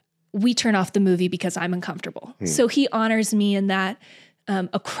 we turn off the movie because I'm uncomfortable. So he honors me in that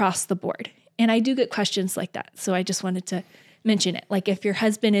across the board. And I do get questions like that. So I just wanted to mention it. Like if your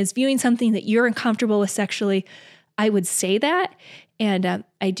husband is viewing something that you're uncomfortable with sexually, I would say that. And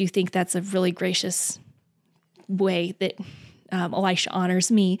I do think that's a really gracious way that Elisha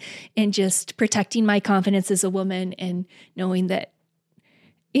honors me in just protecting my confidence as a woman and knowing that,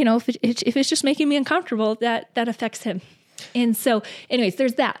 you know, if it's just making me uncomfortable, that affects him. And so anyways,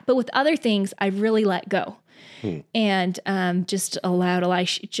 there's that. But with other things, I really let go and just allowed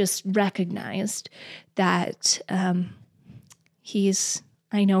Elisha, just recognized that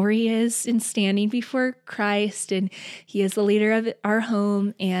I know where he is in standing before Christ, and he is the leader of our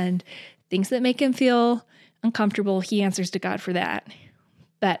home, and things that make him feel uncomfortable, he answers to God for that.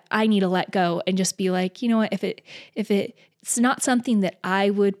 But I need to let go and just be like, you know what, if it's not something that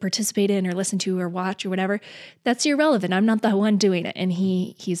I would participate in or listen to or watch or whatever, that's irrelevant. I'm not the one doing it, and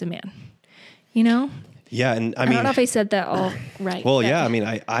he's a man, you know? Yeah, and I I mean, don't know if I said that all right. well, but- yeah, I mean,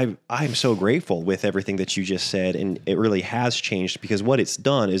 I'm so grateful with everything that you just said, and it really has changed, because what it's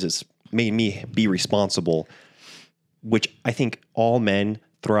done is it's made me be responsible, which I think all men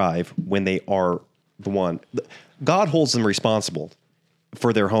thrive when they are the one. God holds them responsible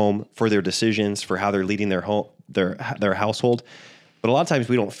for their home, for their decisions, for how they're leading their home, their household. But a lot of times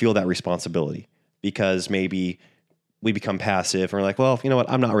we don't feel that responsibility because maybe we become passive and we're like, well, you know what?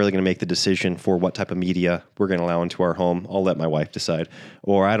 I'm not really going to make the decision for what type of media we're going to allow into our home. I'll let my wife decide.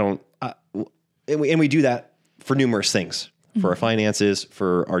 Or and we do that for numerous things, for our finances,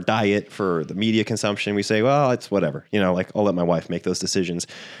 for our diet, for the media consumption. We say, well, it's whatever, you know, like I'll let my wife make those decisions.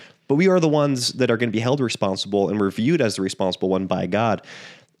 But we are the ones that are going to be held responsible, and we're viewed as the responsible one by God.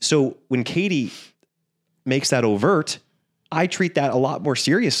 So when Katie makes that overt, I treat that a lot more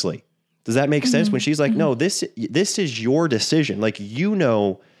seriously. Does that make sense? When she's like, no, this is your decision. Like, you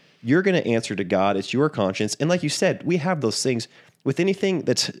know, you're going to answer to God. It's your conscience. And like you said, we have those things with anything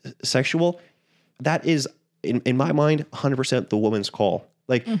that's sexual. That is, in my mind, 100% the woman's call.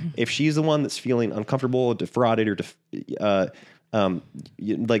 Like, if she's the one that's feeling uncomfortable, or defrauded, or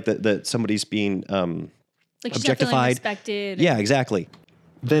like that somebody's being like objectified, respected. yeah, exactly.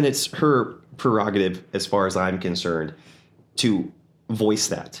 Then it's her prerogative, as far as I'm concerned, to voice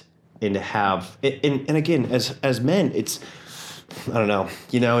that. And to have, and again, as men, it's, I don't know,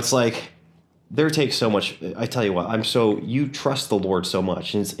 you know, it's like, there takes so much. I tell you what, you trust the Lord so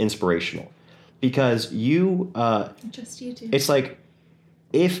much, and it's inspirational, because Just you too. it's like,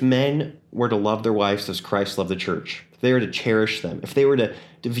 if men were to love their wives as Christ loved the church, if they were to cherish them, if they were to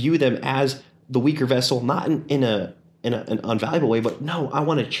view them as the weaker vessel, not in an unvaluable way, but no, I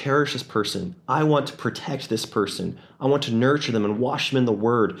want to cherish this person. I want to protect this person. I want to nurture them and wash them in the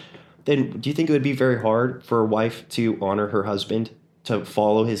word. Then do you think it would be very hard for a wife to honor her husband, to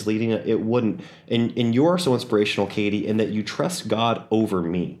follow his leading? It wouldn't. And you're so inspirational, Katie, in that you trust God over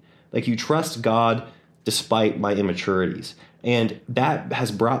me. Like, you trust God despite my immaturities. And that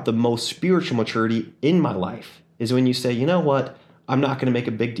has brought the most spiritual maturity in my life, is when you say, you know what, I'm not going to make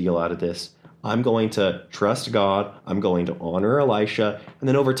a big deal out of this. I'm going to trust God. I'm going to honor Elisha. And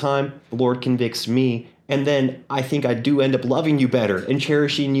then over time, the Lord convicts me. And then I think I do end up loving you better and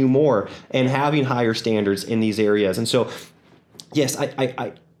cherishing you more and having higher standards in these areas. And so, yes,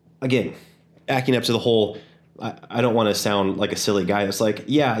 I again, backing up to the whole, I don't want to sound like a silly guy that's like,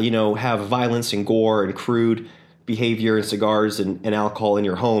 yeah, you know, have violence and gore and crude behavior and cigars and alcohol in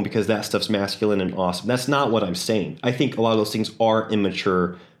your home because that stuff's masculine and awesome. That's not what I'm saying. I think a lot of those things are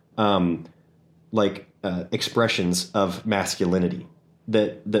immature, expressions of masculinity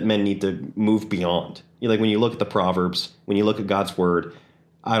that men need to move beyond. Like, when you look at the Proverbs, when you look at God's word,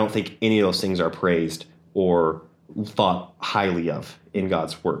 I don't think any of those things are praised or thought highly of in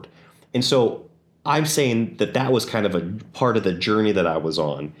God's word. And so I'm saying that was kind of a part of the journey that I was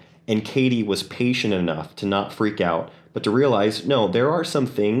on. And Katie was patient enough to not freak out, but to realize, no, there are some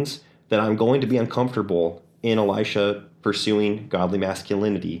things that I'm going to be uncomfortable in Elisha pursuing godly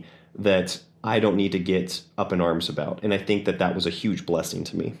masculinity that I don't need to get up in arms about. And I think that was a huge blessing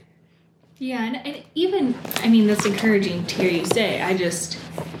to me. Yeah, and even, I mean, that's encouraging to hear you say. I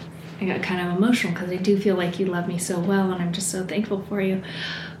got kind of emotional because I do feel like you love me so well, and I'm just so thankful for you.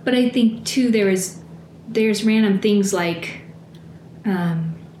 But I think, too, there's random things like,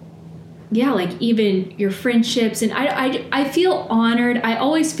 like even your friendships. And I feel honored. I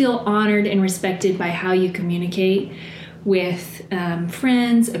always feel honored and respected by how you communicate with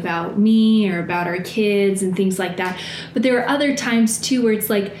friends about me or about our kids and things like that. But there are other times too where it's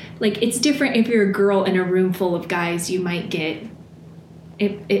like it's different. If you're a girl in a room full of guys, you might get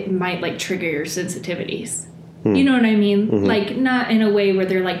it might like trigger your sensitivities. You know what I mean? Mm-hmm. Like, not in a way where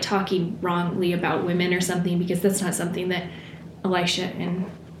they're like talking wrongly about women or something, because that's not something that Elisha and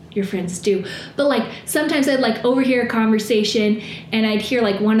your friends do. But like, sometimes I'd like overhear a conversation and I'd hear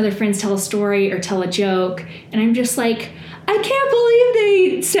like one of their friends tell a story or tell a joke, and I'm just like, I can't believe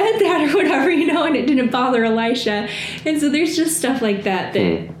they said that or whatever, and it didn't bother Elisha. And so there's just stuff like that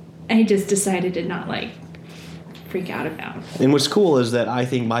I just decided to not freak out about. And what's cool is that I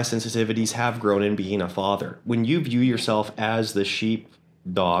think my sensitivities have grown in being a father. When you view yourself as the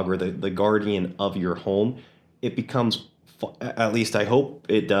sheepdog or the guardian of your home, it becomes, at least I hope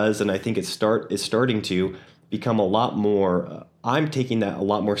it does, and I think it's starting to become a lot more, I'm taking that a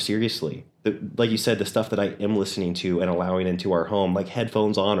lot more seriously. Like you said, the stuff that I am listening to and allowing into our home, like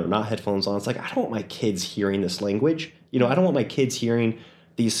headphones on or not headphones on, it's like, I don't want my kids hearing this language. I don't want my kids hearing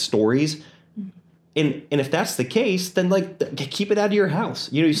these stories. And if that's the case, then keep it out of your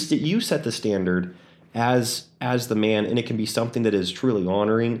house. You set the standard as the man, and it can be something that is truly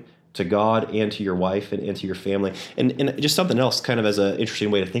honoring to God and to your wife and to your family. And just something else, kind of as an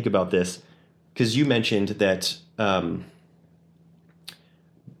interesting way to think about this, because you mentioned that,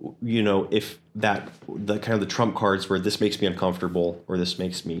 if that the kind of the trump cards where this makes me uncomfortable or this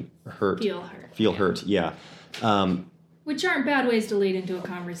makes me feel hurt, yeah. Which aren't bad ways to lead into a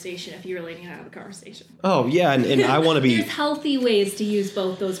conversation if you're leading out of a conversation. Oh, yeah, and I want to be... There's healthy ways to use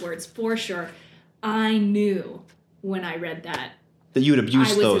both those words, for sure. I knew when I read that you would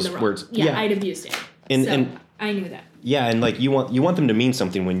abuse those words. Yeah, I'd abused it. And I knew that. Yeah, and you want them to mean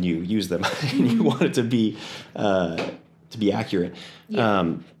something when you use them, and you want it to be accurate.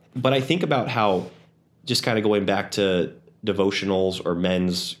 Yeah. But I think about how, just kind of going back to devotionals or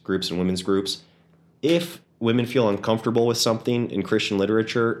men's groups and women's groups, if women feel uncomfortable with something in Christian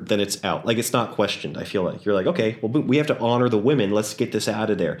literature, then it's out. It's not questioned. I feel like you're like, okay, well, we have to honor the women. Let's get this out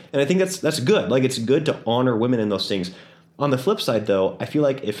of there. And I think that's good. It's good to honor women in those things. On the flip side, though, I feel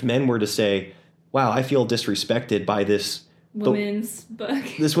like if men were to say, wow, I feel disrespected by this women's book.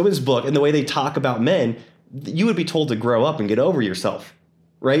 This women's book and the way they talk about men, you would be told to grow up and get over yourself,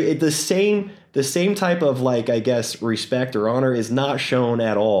 right? The same type of, I guess, respect or honor is not shown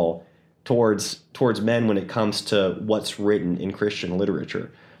at all towards men when it comes to what's written in Christian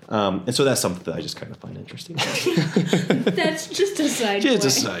literature. And so that's something that I just kind of find interesting. That's just a side Just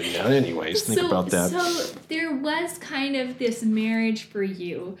a side, yeah. Anyways, think about that. So there was kind of this marriage for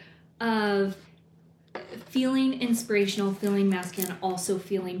you of feeling inspirational, feeling masculine, also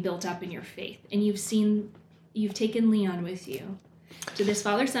feeling built up in your faith. And you've taken Leon with you to this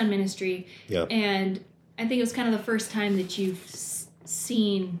father-son ministry. Yeah. And I think it was kind of the first time that you've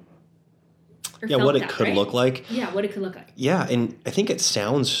seen... what it could look like. Yeah, what it could look like. Yeah, and I think it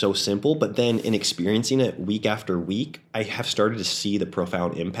sounds so simple, but then in experiencing it week after week, I have started to see the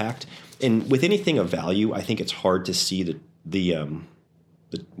profound impact. And with anything of value, I think it's hard to see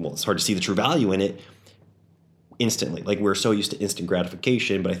it's hard to see the true value in it instantly. We're so used to instant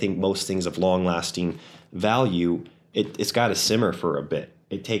gratification, but I think most things of long-lasting value, it's got to simmer for a bit.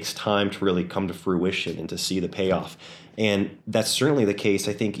 It takes time to really come to fruition and to see the payoff. And that's certainly the case,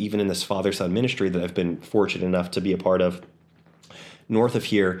 I think, even in this father-son ministry that I've been fortunate enough to be a part of north of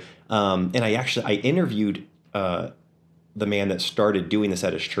here. And I interviewed the man that started doing this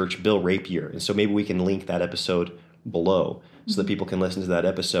at his church, Bill Rapier. And so maybe we can link that episode below so that people can listen to that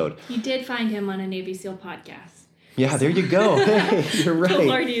episode. You did find him on a Navy SEAL podcast. Yeah, there you go. Hey, you're right. The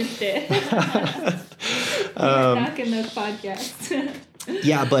Lord used it. Back in those podcasts.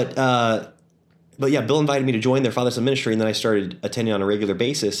 Yeah, but yeah, Bill invited me to join their father-son ministry, and then I started attending on a regular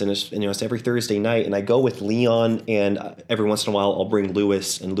basis, and it's every Thursday night, and I go with Leon, and every once in a while I'll bring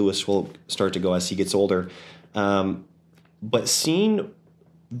Lewis, and Lewis will start to go as he gets older. But seeing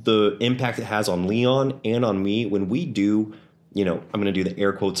the impact it has on Leon and on me when we do, I'm going to do the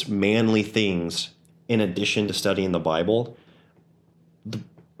air quotes, manly things in addition to studying the Bible,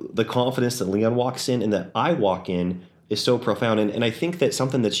 the confidence that Leon walks in and that I walk in is so profound. And I think that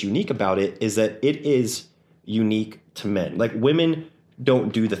something that's unique about it is that it is unique to men. Women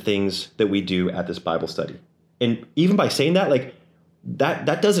don't do the things that we do at this Bible study. And even by saying that,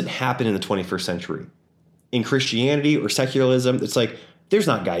 that doesn't happen in the 21st century. In Christianity or secularism, it's there's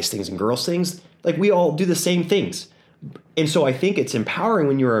not guys things and girls things. We all do the same things. And so I think it's empowering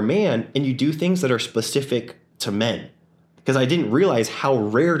when you're a man and you do things that are specific to men. Because I didn't realize how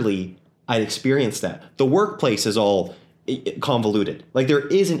rarely I'd experienced that. The workplace is all convoluted. There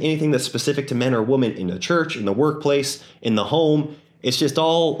isn't anything that's specific to men or women in the church, in the workplace, in the home. It's just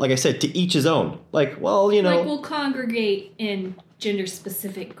all, like I said, to each his own. We'll congregate in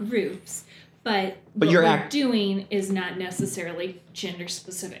gender-specific groups, but what we're doing is not necessarily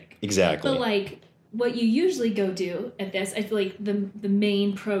gender-specific. Exactly. But, what you usually go do at this, I feel like the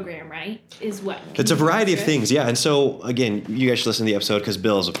main program, right, is what? It's a variety of things, yeah. And so, again, you guys should listen to the episode because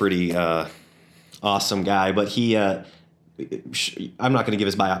Bill's a pretty awesome guy. But he, I'm not going to give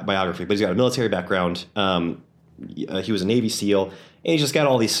his biography, but he's got a military background. he was a Navy SEAL, and he's just got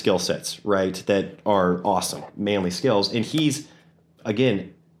all these skill sets, right, that are awesome, manly skills. And he's,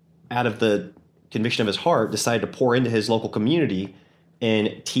 again, out of the conviction of his heart, decided to pour into his local community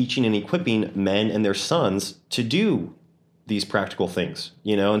and teaching and equipping men and their sons to do these practical things,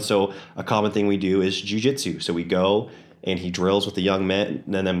 And so a common thing we do is jujitsu. So we go and he drills with the young men,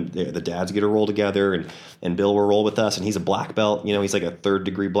 and then the dads get a roll together, and Bill will roll with us, and he's a black belt. He's like a 3rd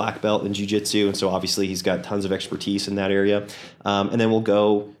degree black belt in jiu-jitsu, and so obviously he's got tons of expertise in that area. And then we'll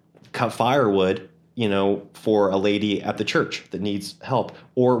go cut firewood, for a lady at the church that needs help,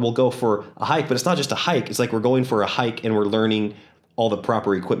 or we'll go for a hike. But it's not just a hike; it's like we're going for a hike and we're learning all the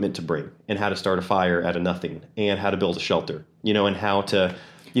proper equipment to bring, and how to start a fire out of nothing, and how to build a shelter, and how to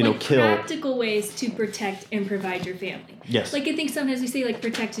kill. Practical ways to protect and provide your family. Yes. Like I think sometimes we say like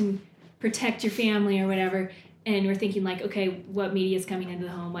protect your family or whatever, and we're thinking like, okay, what media is coming into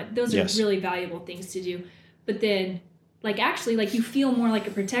the home? Those are really valuable things to do. But then, actually, you feel more like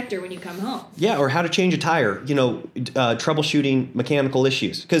a protector when you come home. Yeah, or how to change a tire. Troubleshooting mechanical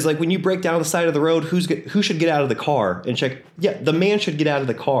issues. Because when you break down the side of the road, who should get out of the car and check? Yeah, the man should get out of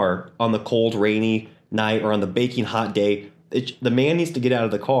the car on the cold, rainy night or on the baking hot day. The man needs to get out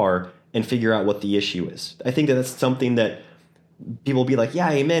of the car and figure out what the issue is. I think that's something that people will be like, yeah,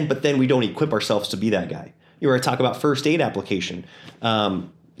 amen, but then we don't equip ourselves to be that guy. I talk about first aid application.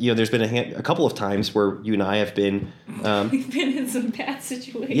 There's been a couple of times where you and I have been... we've been in some bad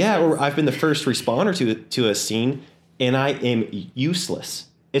situations. Yeah, or I've been the first responder to a scene, and I am useless.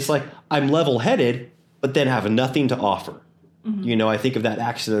 It's like I'm level-headed, but then have nothing to offer. Mm-hmm. I think of that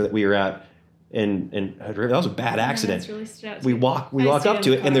accident that we were at, and that was a bad accident. Really stood out to we walk up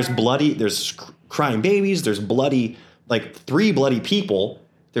to it, and there's crying babies, there's bloody, 3 bloody people,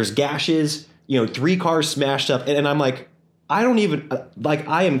 there's gashes, 3 cars smashed up, and I'm like, I don't even,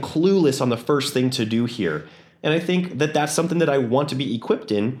 I am clueless on the first thing to do here. And I think that that's something that I want to be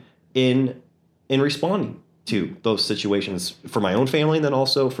equipped in responding to those situations for my own family, and then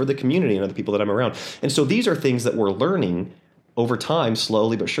also for the community and other people that I'm around. And so these are things that we're learning over time,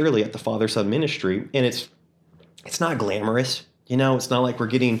 slowly but surely, at the Father-Son ministry. And it's not glamorous. It's not like we're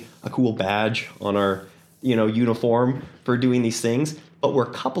getting a cool badge on our, uniform for doing these things, but we're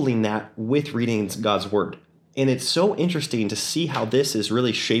coupling that with reading God's word. And it's so interesting to see how this is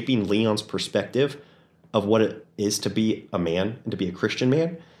really shaping Leon's perspective of what it is to be a man and to be a Christian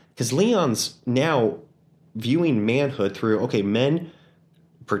man. Because Leon's now viewing manhood through, okay, men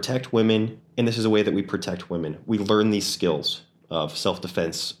protect women, and this is a way that we protect women. We learn these skills of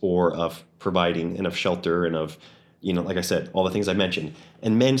self-defense or of providing and of shelter and of, like I said, all the things I mentioned.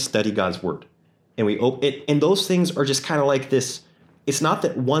 And men study God's word. And and those things are just kind of like this. It's not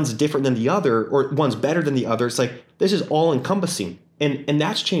that one's different than the other or one's better than the other. It's like this is all encompassing. And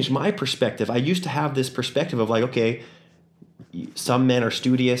that's changed my perspective. I used to have this perspective of okay, some men are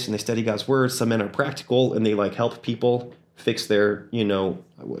studious and they study God's word. Some men are practical and they help people fix their,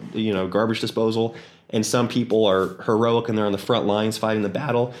 garbage disposal. And some people are heroic and they're on the front lines fighting the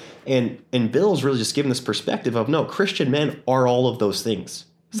battle. And Bill's really just given this perspective of no, Christian men are all of those things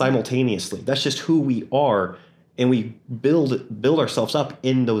simultaneously. That's just who we are. And we build ourselves up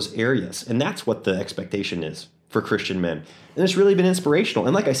in those areas. And that's what the expectation is for Christian men. And it's really been inspirational.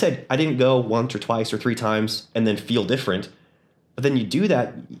 And like I said, I didn't go once or twice or 3 times and then feel different. But then you do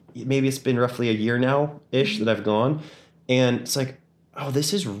that, maybe it's been roughly a year now-ish that I've gone. And it's like, oh,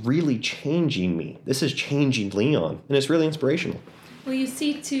 this is really changing me. This is changing Leon. And it's really inspirational. Well, you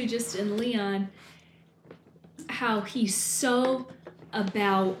see, too, just in Leon, how he's so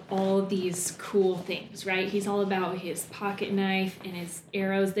about all these cool things, right? He's all about his pocket knife and his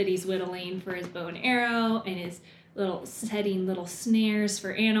arrows that he's whittling for his bow and arrow and his setting little snares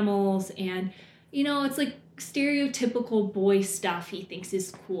for animals. And, it's like stereotypical boy stuff he thinks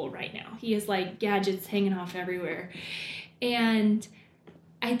is cool right now. He has gadgets hanging off everywhere. And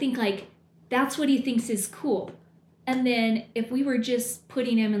I think that's what he thinks is cool. And then if we were just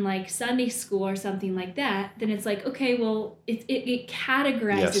putting him in Sunday school or something like that, then it's okay, well, it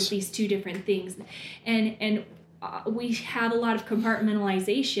categorizes these 2 different things. And we have a lot of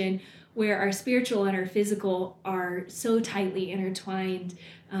compartmentalization where our spiritual and our physical are so tightly intertwined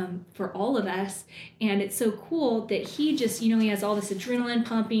for all of us. And it's so cool that he just, he has all this adrenaline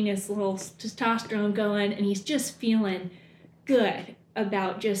pumping, his little testosterone going, and he's just feeling good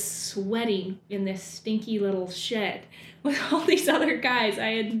about just sweating in this stinky little shed with all these other guys.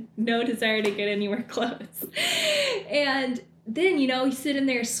 I had no desire to get anywhere close. And then, he's sitting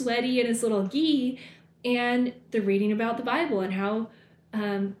there sweaty in his little gi, and they're reading about the Bible and how...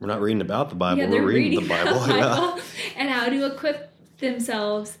 we're not reading about the Bible, we're reading the Bible. And how to equip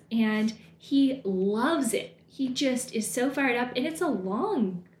themselves. And he loves it. he just is so fired up, and it's a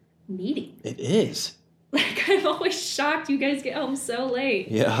long meeting. It is. Like, I'm always shocked you guys get home so late.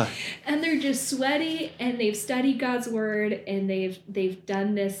 Yeah. And they're just sweaty, and they've studied God's word, and they've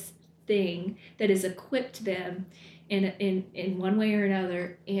done this thing that has equipped them in one way or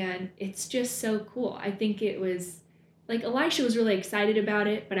another, and it's just so cool. I think it was like Elisha was really excited about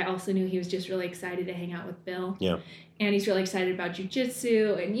it, but I also knew he was just really excited to hang out with Bill. Yeah. And he's really excited about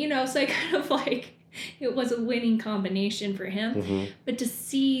jujitsu, and so I kind of like it was a winning combination for him. Mm-hmm. But to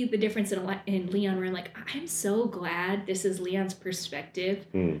see the difference in Leon, where I'm like, I'm so glad this is Leon's perspective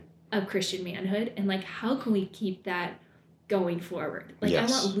of Christian manhood, and like, how can we keep that going forward? Like,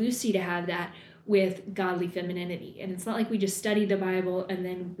 Yes. I want Lucy to have that with godly femininity, and it's not like we just study the Bible and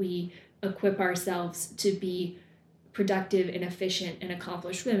then we equip ourselves to be productive and efficient and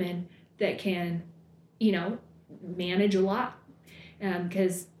accomplished women that can, manage a lot,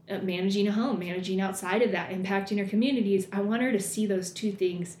 because managing a home, managing outside of that, impacting her communities. I want her to see those two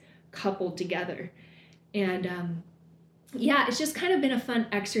things coupled together. And it's just kind of been a fun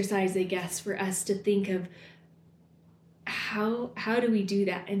exercise, I guess, for us to think of how do we do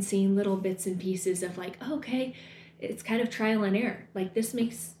that, and seeing little bits and pieces of like, okay, it's kind of trial and error. Like, this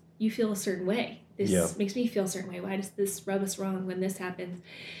makes you feel a certain way. This makes me feel a certain way. Why does this rub us wrong when this happens?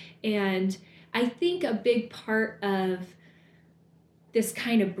 And I think a big part of this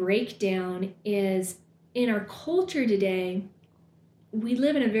kind of breakdown is in our culture today, we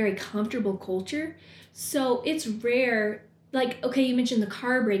live in a very comfortable culture. So it's rare, like, okay, you mentioned the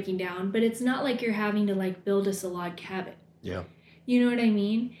car breaking down, but it's not like you're having to like build us a log cabin. Yeah. You know what I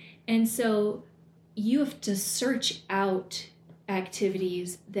mean? And so you have to search out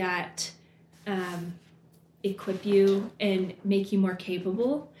activities that equip you and make you more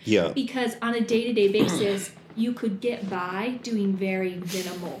capable. Yeah. Because on a day-to-day basis, you could get by doing very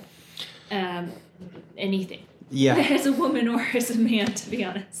minimal anything. Yeah. As a woman or as a man, to be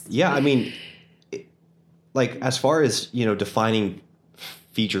honest. Yeah, I mean, like, as far as, defining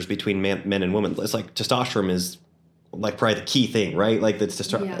features between men and women, it's like testosterone is like probably the key thing, right? Like,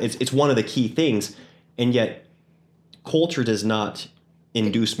 it's one of the key things, and yet culture does not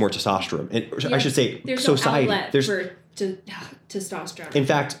induce more testosterone. I should say there's society. No outlet for testosterone. In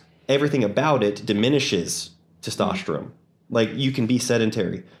fact, everything about it diminishes testosterone. Like, you can be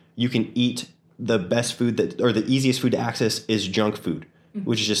sedentary. You can eat the best food or the easiest food to access is junk food,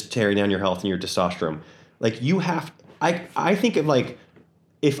 which is just tearing down your health and your testosterone. Like, I think of like,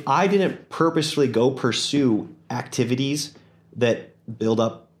 if I didn't purposefully go pursue activities that build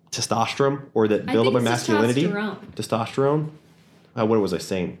up testosterone or that build up my masculinity. Testosterone. What was I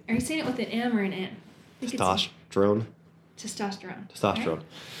saying? Are you saying it with an M or an N? Testosterone. Testosterone. Right?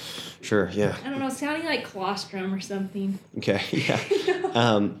 Sure, yeah. I don't know, sounding like colostrum or something. Okay, yeah.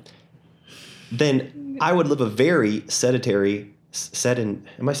 Then I would live a very sedentary,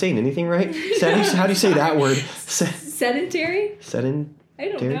 am I saying anything right? How do you say that word? Sedentary? I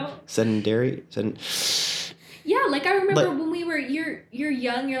don't know. Sedentary? Yeah, like I remember when we were, you're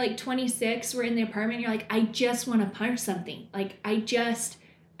young, you're like 26, we're in the apartment, you're like, I just want to punch something. Like, I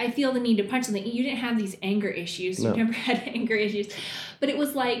feel the need to punch something. You didn't have these anger issues. No. You never had anger issues. But it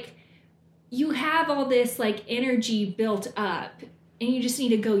was like, you have all this like energy built up and you just need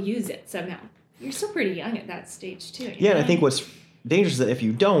to go use it somehow. You're still pretty young at that stage too. Yeah, and I think what's dangerous is that if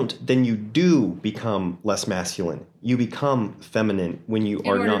you don't, then you do become less masculine. You become feminine when you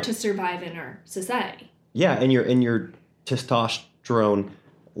are not. In order to survive in our society. Yeah, and your testosterone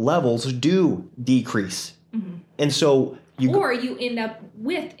levels do decrease. Mm-hmm. And so or you end up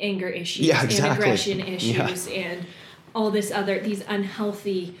with anger issues and aggression issues and all these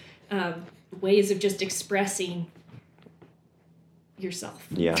unhealthy ways of just expressing yourself.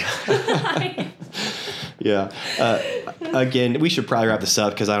 Yeah. Yeah. Again, we should probably wrap this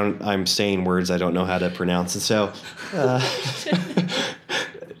up because I'm saying words I don't know how to pronounce. And so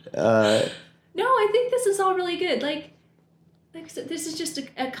no, I think this is all really good. Like I said, this is just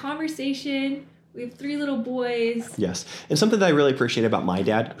a conversation. We have 3 little boys. Yes. And something that I really appreciate about my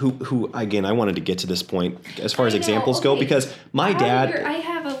dad, who again, I wanted to get to this point as far as examples go, because my dad... I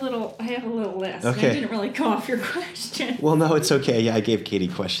have a little list. Okay. I didn't really go off your question. Well, no, it's okay. Yeah, I gave Katie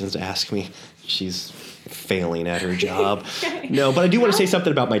questions to ask me. She's failing at her job. Okay. No, but I do want to say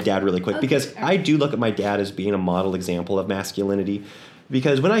something about my dad really quick, because I do look at my dad as being a model example of masculinity.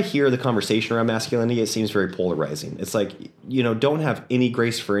 Because when I hear the conversation around masculinity, it seems very polarizing. It's like, don't have any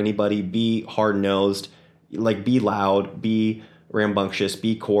grace for anybody, be hard-nosed, like be loud, be rambunctious,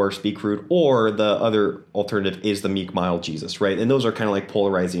 be coarse, be crude, or the other alternative is the meek, mild Jesus, right? And those are kind of like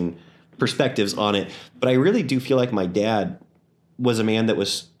polarizing perspectives on it. But I really do feel like my dad was a man that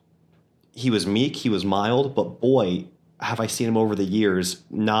was he was meek, he was mild, but boy, have I seen him over the years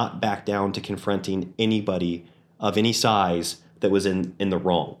not back down to confronting anybody of any size that was in the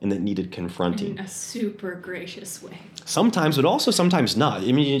wrong and that needed confronting. In a super gracious way. Sometimes, but also sometimes not.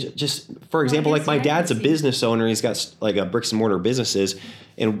 I mean, just for example, like my dad's a business owner. He's got like a bricks and mortar businesses,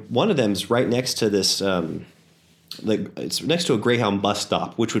 and one of them's right next to this, like it's next to a Greyhound bus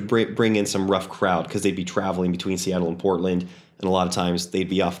stop, which would bring in some rough crowd because they'd be traveling between Seattle and Portland, and a lot of times they'd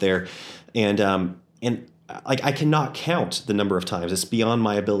be off there, and like I cannot count the number of times. It's beyond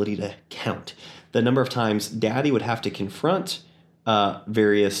my ability to count the number of times Daddy would have to confront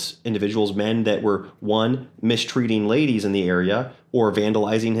various individuals, men that were, one, mistreating ladies in the area, or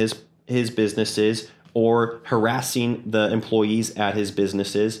vandalizing his businesses, or harassing the employees at his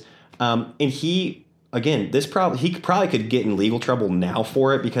businesses. And he, again, he probably could get in legal trouble now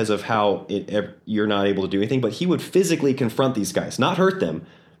for it because of how you're not able to do anything, but he would physically confront these guys, not hurt them,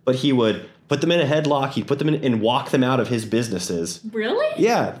 but he would put them in a headlock, he'd put them in and walk them out of his businesses. Really?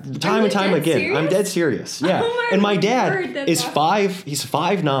 Yeah, time and time again. Serious? I'm dead serious. Yeah. Oh and my dad is awesome. he's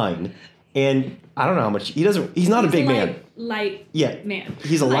 5'9", and I don't know how much, he's not a big man. Light man.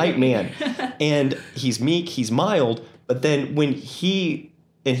 He's a light man. And he's meek, he's mild, but then when he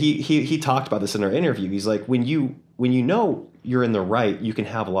talked about this in our interview, he's like, when you know you're in the right, you can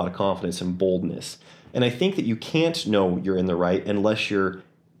have a lot of confidence and boldness. And I think that you can't know you're in the right unless you're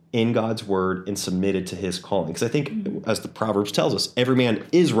in God's word and submitted to his calling. Because I think, as the Proverbs tells us, every man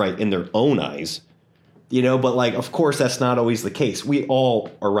is right in their own eyes. But like, of course, that's not always the case. We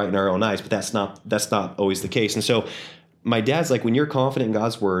all are right in our own eyes, but that's not always the case. And so my dad's like, when you're confident in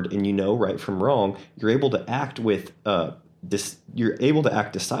God's word and you know right from wrong, you're able to act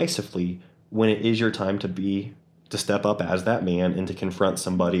decisively when it is your time to step up as that man and to confront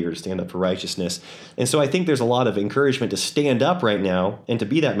somebody or to stand up for righteousness. And so I think there's a lot of encouragement to stand up right now and to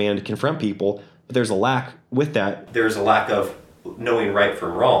be that man to confront people. But there's a lack of knowing right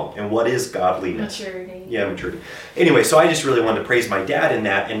from wrong. And what is godliness? Maturity. Yeah, maturity. Anyway, so I just really wanted to praise my dad in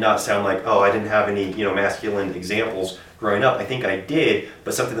that and not sound like, oh, I didn't have any, masculine examples growing up. I think I did,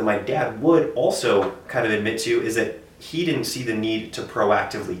 but something that my dad would also kind of admit to is that he didn't see the need to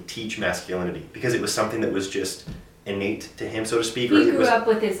proactively teach masculinity because it was something that was just innate to him, so to speak. He grew up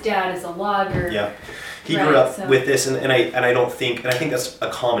with his dad as a logger. Yeah. He grew up with this, and I think that's a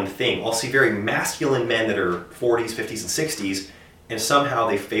common thing. I'll see very masculine men that are 40s, 50s, and 60s, and somehow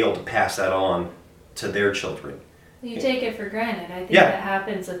they fail to pass that on to their children. You take it for granted. I think that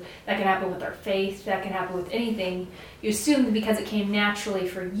can happen with our faith, that can happen with anything. You assume that because it came naturally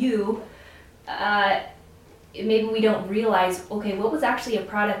for you, maybe we don't realize, okay, what was actually a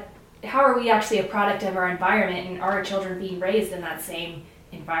product, how are we actually a product of our environment, and are our children being raised in that same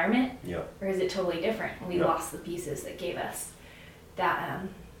environment? Yeah. Or is it totally different? And we lost the pieces that gave us that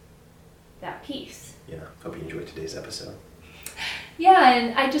piece. Yeah. Hope you enjoyed today's episode. Yeah,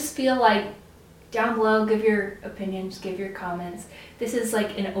 and I just feel like down below, give your opinions, give your comments. This is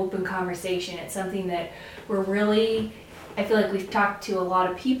like an open conversation. It's something that I feel like we've talked to a lot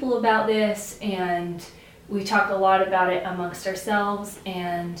of people about this, and we talk a lot about it amongst ourselves,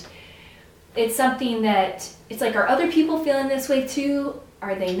 and it's something that, it's like, are other people feeling this way too?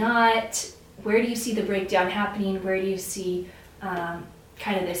 Are they not? Where do you see the breakdown happening? Where do you see kind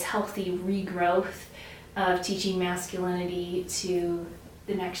of this healthy regrowth of teaching masculinity to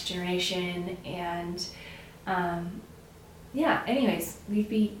the next generation? And anyways, we'd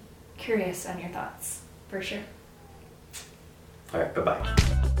be curious on your thoughts, for sure. All right,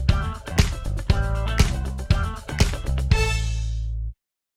 bye-bye.